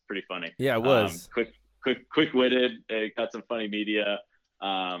response was pretty funny. Yeah, it was. Quick-witted. It got some funny media.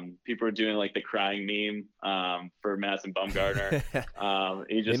 People were doing like the crying meme for Madison Bumgarner.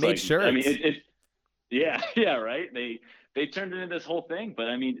 He just they made shirts. I mean, yeah, right. They turned it into this whole thing, but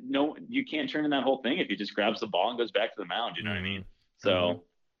I mean, no, you can't turn in that whole thing if he just grabs the ball and goes back to the mound. You know what I mean? So,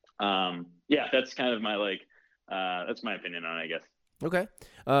 that's kind of my that's my opinion on it, I guess. Okay.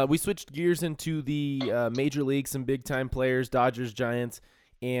 We switched gears into the major league, some big time players, Dodgers, Giants,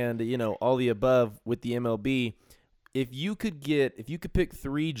 and all the above with the MLB. If you could pick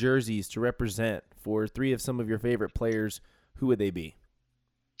 3 jerseys to represent for 3 of some of your favorite players, who would they be?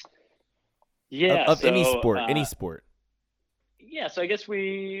 Yeah, of any sport. Yeah, so I guess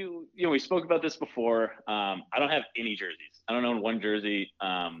we spoke about this before. I don't have any jerseys. I don't own one jersey,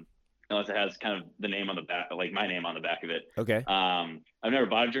 unless it has kind of the name on the back, like my name on the back of it. Okay. I've never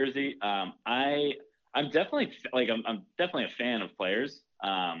bought a jersey. I'm definitely I'm definitely a fan of players.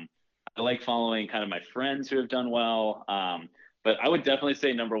 I like following kind of my friends who have done well. But I would definitely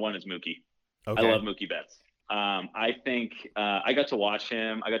say number 1 is Mookie. Okay. I love Mookie Betts. I think I got to watch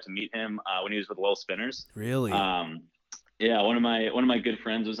him. I got to meet him when he was with Lowell Spinners. Really? Yeah, one of my good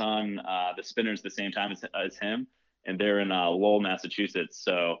friends was on the Spinners the same time as him, and they're in Lowell, Massachusetts.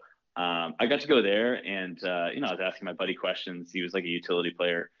 So I got to go there, and I was asking my buddy questions. He was like a utility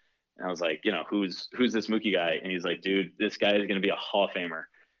player, and I was like, who's this Mookie guy? And he's like, dude, this guy is going to be a Hall of Famer.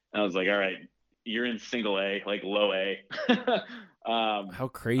 And I was like, all right, you're in single A, like low A. How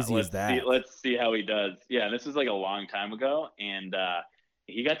crazy is that? Let's see how he does. Yeah, this was like a long time ago, and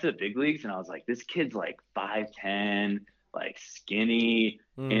he got to the big leagues, and I was like, this kid's like 5'10", like skinny,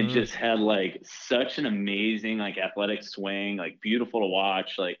 and just had like such an amazing like athletic swing, like beautiful to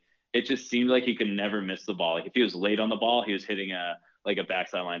watch. Like it just seemed like he could never miss the ball. Like if he was late on the ball, he was hitting a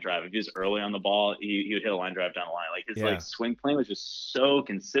backside line drive. If he was early on the ball, he would hit a line drive down the line. Like his like swing plane was just so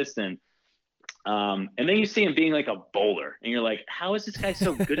consistent. And then you see him being like a bowler, and you're like, how is this guy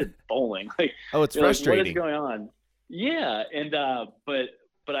so good at bowling? Like, it's frustrating. Like, what is going on? Yeah, and but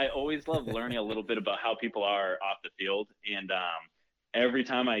but I always love learning a little bit about how people are off the field. And every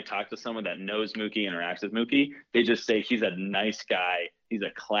time I talk to someone that knows Mookie, interacts with Mookie, they just say he's a nice guy. He's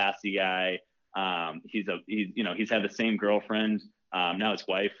a classy guy. He's had the same girlfriend, now his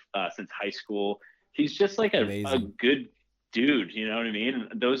wife, since high school. He's just like a good dude. You know what I mean?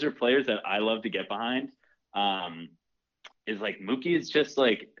 And those are players that I love to get behind. Is like Mookie is just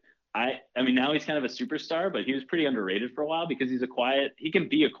like, I mean, now he's kind of a superstar, but he was pretty underrated for a while because he can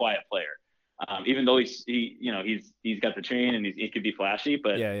be a quiet player. Even though he's got the chain and he could be flashy,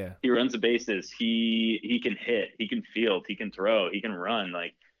 but he runs the bases. He can hit, he can field, he can throw, he can run.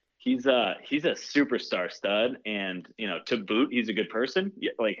 Like he's a superstar stud, and to boot, he's a good person.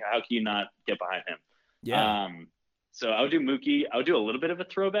 Like how can you not get behind him? Yeah. So I would do Mookie. I would do a little bit of a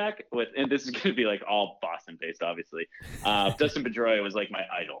throwback and this is going to be like all Boston based, obviously. Dustin Pedroia was like my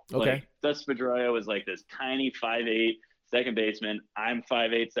idol. Okay. Like, Dustin Pedroia was like this tiny 5'8" second baseman. I'm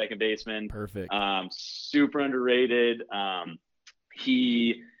 5'8" second baseman. Perfect. Super underrated.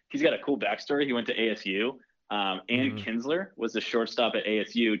 He's got a cool backstory. He went to ASU. And Kinsler was the shortstop at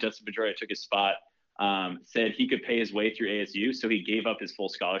ASU. Dustin Pedroia took his spot. Said he could pay his way through ASU, so he gave up his full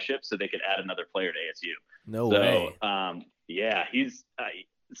scholarship so they could add another player to ASU. No way. He's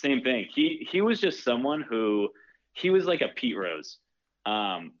same thing. He was just someone who he was like a Pete Rose.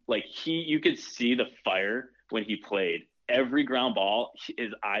 You could see the fire when he played. Every ground ball,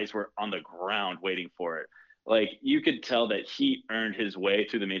 his eyes were on the ground waiting for it. Like you could tell that he earned his way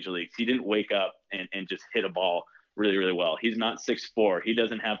through the major leagues. He didn't wake up and just hit a ball really, really well. He's not 6'4". He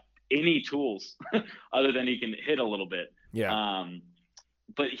doesn't have any tools other than he can hit a little bit. Yeah.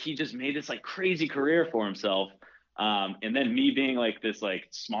 But he just made this like crazy career for himself. And then me being like this like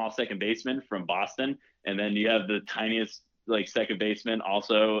small second baseman from Boston, and then you have the tiniest like second baseman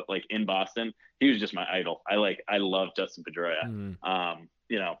also like in Boston. He was just my idol. I love Dustin Pedroia.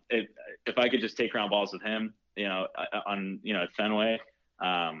 If I could just take ground balls with him, at Fenway,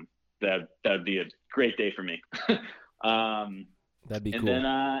 that'd be a great day for me. That'd be and cool. Then,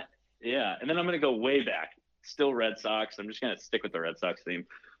 and then I'm going to go way back, still Red Sox. I'm just going to stick with the Red Sox theme.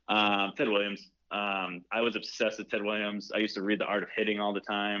 Ted Williams. I was obsessed with Ted Williams. I used to read The Art of Hitting all the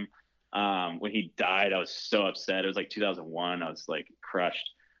time. When he died, I was so upset. It was like 2001. I was like crushed.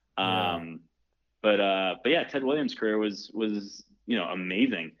 But Ted Williams' career was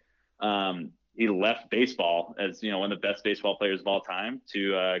amazing. He left baseball as one of the best baseball players of all time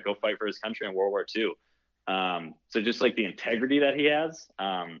to go fight for his country in World War II. So just like the integrity that he has,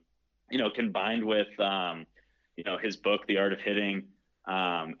 combined with his book, The Art of Hitting,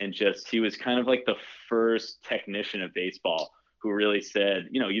 and just he was kind of like the first technician of baseball who really said,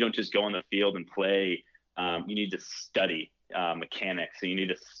 you don't just go on the field and play. You need to study mechanics, and you need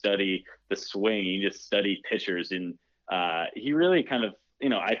to study the swing. You need to study pitchers, and he really kind of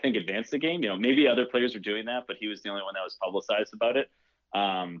I think advanced the game. Maybe other players were doing that, but he was the only one that was publicized about it.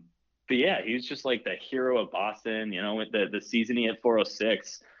 But yeah, he was just like the hero of Boston. With the season he had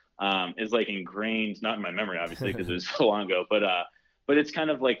 406 is like ingrained, not in my memory obviously because it was so long ago, but it's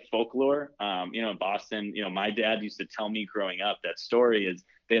kind of like folklore. In Boston, my dad used to tell me growing up that story is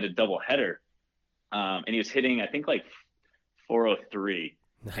they had a double header, and he was hitting I think like 403,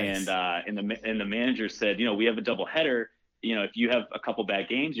 nice. And the manager said, we have a double header. If you have a couple bad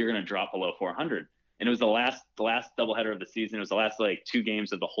games, you're going to drop below 400. And it was the last doubleheader of the season. It was the last like 2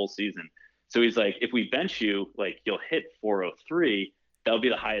 games of the whole season. So he's like, if we bench you, like you'll hit 403. That'll be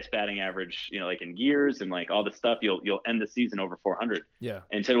the highest batting average, like in years and like all this stuff. You'll end the season over 400. Yeah.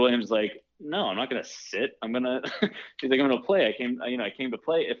 And Ted Williams is like, no, I'm not going to sit. He's like, I'm going to play. I came to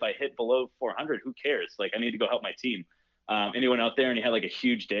play. If I hit below 400, who cares? Like I need to go help my team. And he went out there and he had like a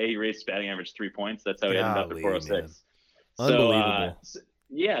huge day. He raised his batting average 3 points. That's how he ended up at 406. Man. Unbelievable.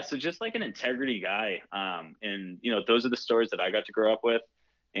 So just like an integrity guy. And those are the stories that I got to grow up with.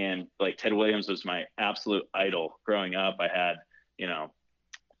 And like Ted Williams was my absolute idol growing up. I had,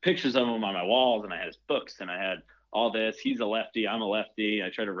 pictures of him on my walls, and I had his books, and I had all this. He's a lefty. I'm a lefty. I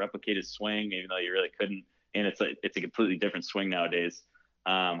try to replicate his swing, even though you really couldn't. And it's a completely different swing nowadays.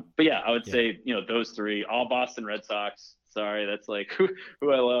 But yeah, I would say, those 3, all Boston Red Sox. Sorry, that's like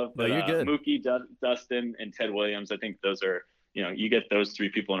who I love. But you're good. Mookie, Dustin, and Ted Williams. I think those are, you get those 3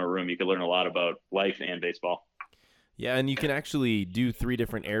 people in a room, you could learn a lot about life and baseball. Yeah, and you can actually do 3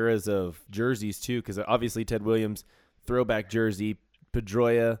 different eras of jerseys too, because obviously Ted Williams, throwback jersey,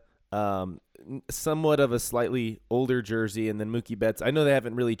 Pedroia, somewhat of a slightly older jersey, and then Mookie Betts. I know they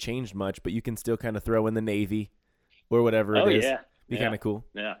haven't really changed much, but you can still kind of throw in the Navy or whatever it is. Be kind of cool.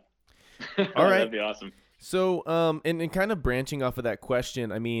 Yeah. All right. That'd be awesome. So, and kind of branching off of that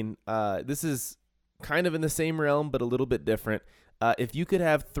question, I mean, this is kind of in the same realm, but a little bit different. If you could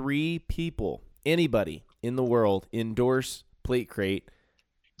have 3 people, anybody in the world, endorse Plate Crate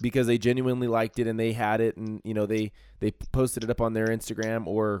because they genuinely liked it and they had it, and they posted it up on their Instagram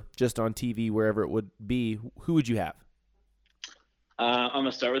or just on TV, wherever it would be, who would you have? I'm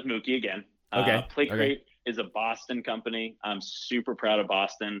gonna start with Mookie again. Okay. Plate Crate is a Boston company. I'm super proud of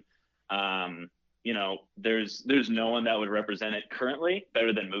Boston. There's no one that would represent it currently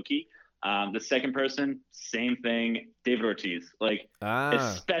better than Mookie. The second person, same thing, David Ortiz.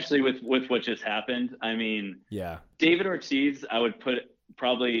 Especially with what just happened. I mean, yeah, David Ortiz, I would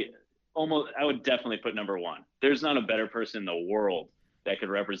definitely put number 1. There's not a better person in the world that could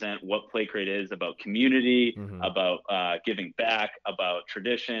represent what Plate Crate is about community, about giving back, about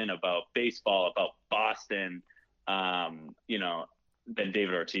tradition, about baseball, about Boston, than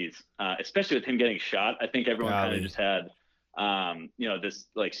David Ortiz. Especially with him getting shot. I think everyone kind of just had this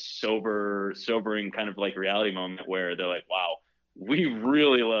like sobering kind of like reality moment where they're like, wow, we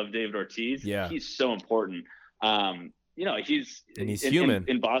really love David Ortiz. Yeah. He's so important. He's human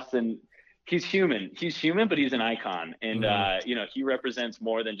in Boston. He's human, but he's an icon. And, he represents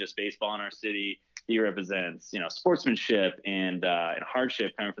more than just baseball in our city. He represents, sportsmanship and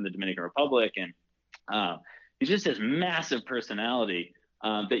hardship coming from the Dominican Republic. And he's just this massive personality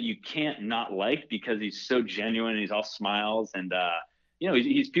that you can't not like because he's so genuine and he's all smiles and,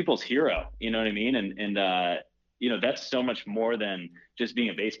 he's people's hero, you know what I mean? And that's so much more than just being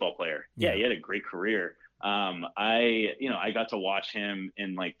a baseball player. Yeah, he had a great career. I got to watch him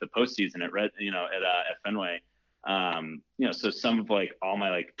in like the postseason at Fenway. So some of like all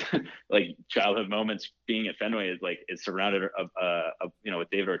my like childhood moments being at Fenway is surrounded with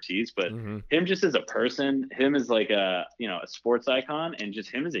David Ortiz, but him just as a person, him as like a sports icon, and just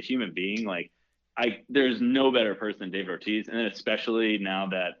him as a human being, there's no better person than David Ortiz. And then especially now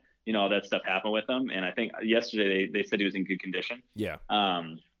that, all that stuff happened with him. And I think yesterday they said he was in good condition. Yeah. I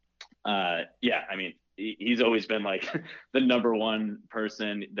mean, he's always been like the number 1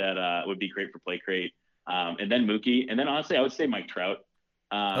 person that would be great for Plate Crate. And then Mookie. And then honestly, I would say Mike Trout.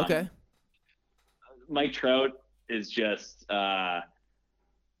 Okay. Mike Trout is just,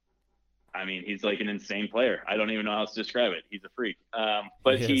 he's like an insane player. I don't even know how else to describe it. He's a freak.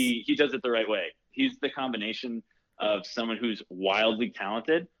 But yes. he does it the right way. He's the combination of someone who's wildly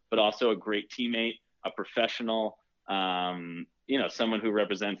talented, but also a great teammate, a professional, someone who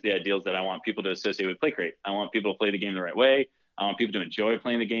represents the ideals that I want people to associate with Plate Crate. I want people to play the game the right way. I want people to enjoy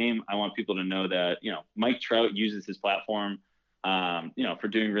playing the game. I want people to know that, Mike Trout uses his platform, for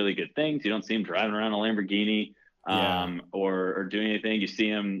doing really good things. You don't see him driving around a Lamborghini, or doing anything. You see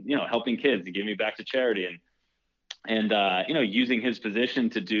him, helping kids and giving back to charity and using his position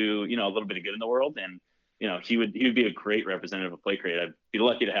to do, a little bit of good in the world. And, he would be a great representative of Plate Crate. I'd be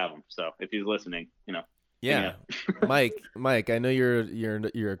lucky to have him. So if he's listening, Yeah. Mike, I know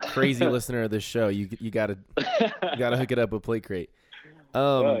you're a crazy listener of this show. You gotta hook it up with Plate Crate.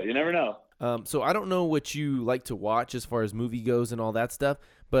 You never know. So I don't know what you like to watch as far as movie goes and all that stuff,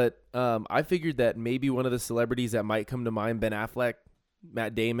 but I figured that maybe one of the celebrities that might come to mind, Ben Affleck,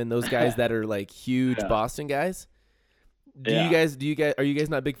 Matt Damon, those guys that are like huge Boston guys. Are you guys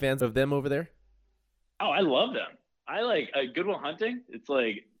not big fans of them over there? Oh, I love them. I like Good Will Hunting. It's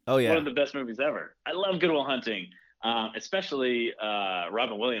like one of the best movies ever. I love Good Will Hunting, especially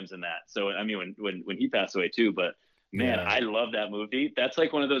Robin Williams in that. So I mean, when he passed away too. But man, I love that movie. That's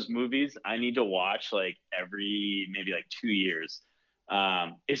like one of those movies I need to watch like every maybe like 2 years.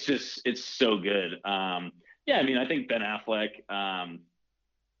 It's so good. I mean, I think Ben Affleck,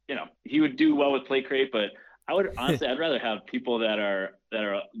 he would do well with Plate Crate, but I would honestly, I'd rather have people that are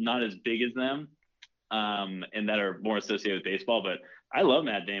not as big as them, and that are more associated with baseball. But I love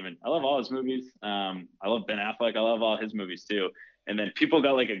Matt Damon. I love all his movies. I love Ben Affleck. I love all his movies too. And then people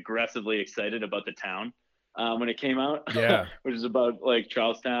got like aggressively excited about The Town when it came out, which is about like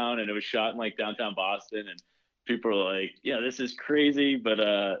Charlestown, and it was shot in like downtown Boston. And people were like, "Yeah, this is crazy," but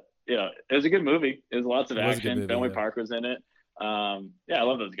it was a good movie. It was lots of action. Fenway Park was in it. I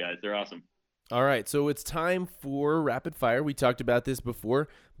love those guys. They're awesome. All right, so it's time for rapid fire. We talked about this before,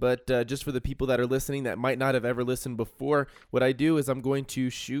 but just for the people that are listening that might not have ever listened before, what I do is I'm going to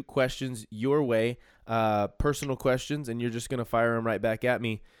shoot questions your way, personal questions, and you're just going to fire them right back at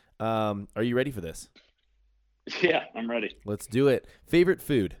me. Are you ready for this? Yeah, I'm ready. Let's do it. Favorite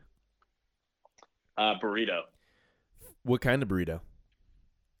food? Burrito. What kind of burrito?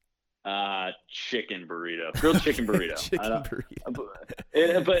 Chicken burrito, grilled chicken burrito.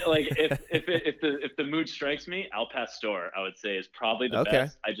 Burrito. But like if the mood strikes me, Al Pastor I would say is probably the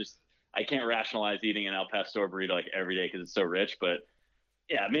best. I can't rationalize eating an Al Pastor burrito like every day because it's so rich. But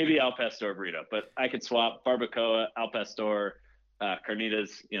yeah, maybe Al Pastor burrito. But I could swap barbacoa, Al Pastor,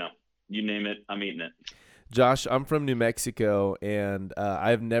 carnitas, you name it, I'm eating it. Josh, I'm from New Mexico, and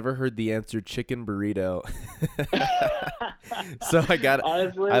I've never heard the answer chicken burrito. So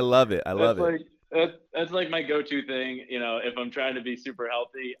Honestly, I love it. I love it. That's like my go-to thing. If I'm trying to be super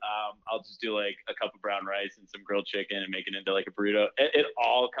healthy, I'll just do like a cup of brown rice and some grilled chicken and make it into like a burrito. It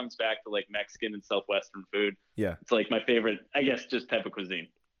all comes back to like Mexican and Southwestern food. Yeah. It's like my favorite, I guess, just type of cuisine.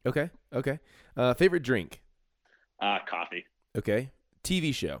 Okay. Favorite drink? Coffee. Okay.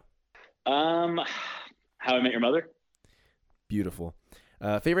 TV show? How I Met Your Mother. Beautiful.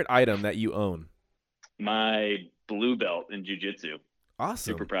 Favorite item that you own? My blue belt in jiu-jitsu.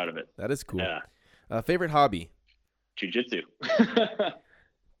 Awesome. Super proud of it. That is cool. Yeah. Favorite hobby? Jiu-jitsu.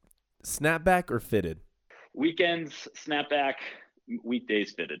 Snapback or fitted? Weekends, snapback.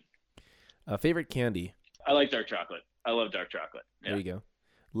 Weekdays, fitted. Favorite candy? I like dark chocolate. I love dark chocolate. Yeah. There you go.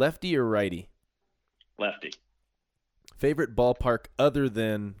 Lefty or righty? Lefty. Favorite ballpark other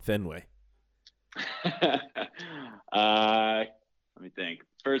than Fenway? Let me think.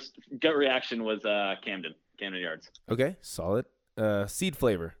 First gut reaction was Camden Yards. Okay, solid. Seed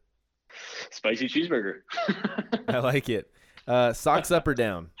flavor? Spicy cheeseburger. I like it. Socks up or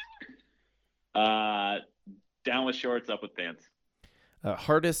down? Down with shorts, up with pants.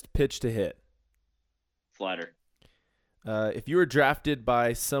 Hardest pitch to hit? Slider. If you were drafted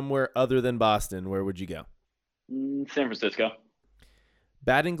by somewhere other than Boston, where would you go? San Francisco.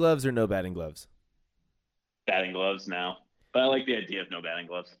 Batting gloves or no batting gloves? Batting gloves now. But I like the idea of no batting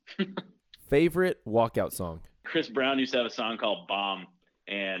gloves. Favorite walkout song? Chris Brown used to have a song called Bomb,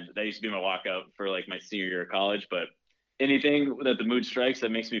 and that used to be my walkout for like my senior year of college. But anything that the mood strikes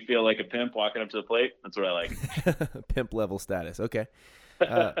that makes me feel like a pimp walking up to the plate, that's what I like. Pimp level status. Okay.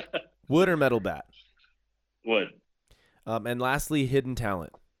 Wood or metal bat? Wood. And lastly, hidden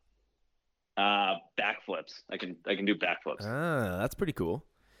talent. Backflips. I can do backflips. That's pretty cool.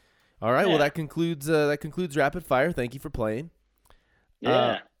 All right. Yeah. Well, that concludes rapid fire. Thank you for playing.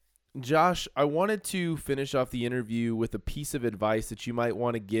 Yeah. Josh, I wanted to finish off the interview with a piece of advice that you might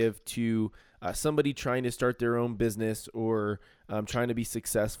want to give to somebody trying to start their own business or trying to be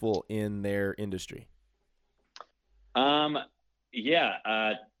successful in their industry. Yeah.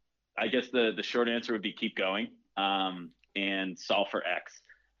 I guess the short answer would be keep going and solve for X.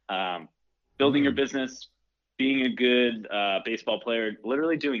 Building your business, being a good baseball player,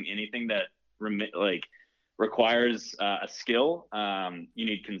 literally doing anything that requires a skill. You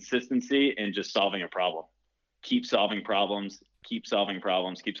need consistency and just solving a problem. Keep solving problems.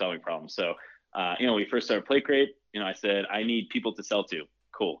 So, when we first started Plate Crate, I said, I need people to sell to.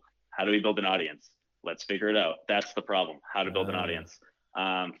 Cool. How do we build an audience? Let's figure it out. That's the problem. How to build an audience.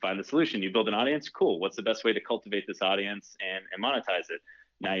 Find the solution. You build an audience. Cool. What's the best way to cultivate this audience and monetize it?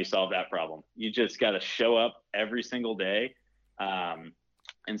 Now you solve that problem. You just got to show up every single day and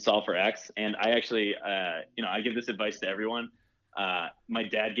solve for X. And I actually, I give this advice to everyone. My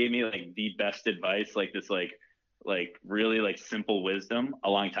dad gave me like the best advice, like this, really simple wisdom a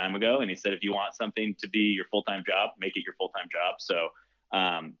long time ago. And he said, if you want something to be your full-time job, make it your full-time job. So,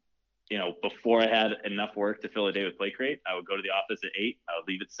 before I had enough work to fill a day with Plate Crate, I would go to the office at 8, I would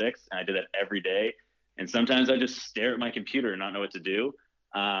leave at 6, and I did that every day. And sometimes I just stare at my computer and not know what to do.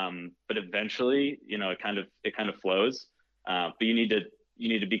 But eventually, it kind of flows. But you need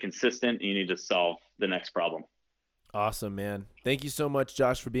to be consistent and you need to solve the next problem. Awesome, man. Thank you so much,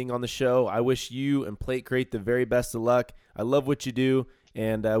 Josh, for being on the show. I wish you and Plate Crate the very best of luck. I love what you do,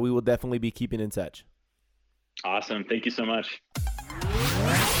 and we will definitely be keeping in touch. Awesome. Thank you so much.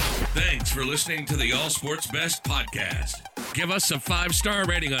 Thanks for listening to the All Sports Best podcast. Give us a 5-star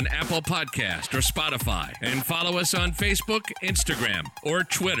rating on Apple Podcast or Spotify, and follow us on Facebook, Instagram, or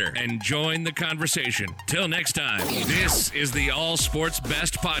Twitter, and join the conversation. Till next time, this is the All Sports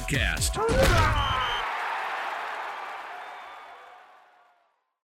Best podcast.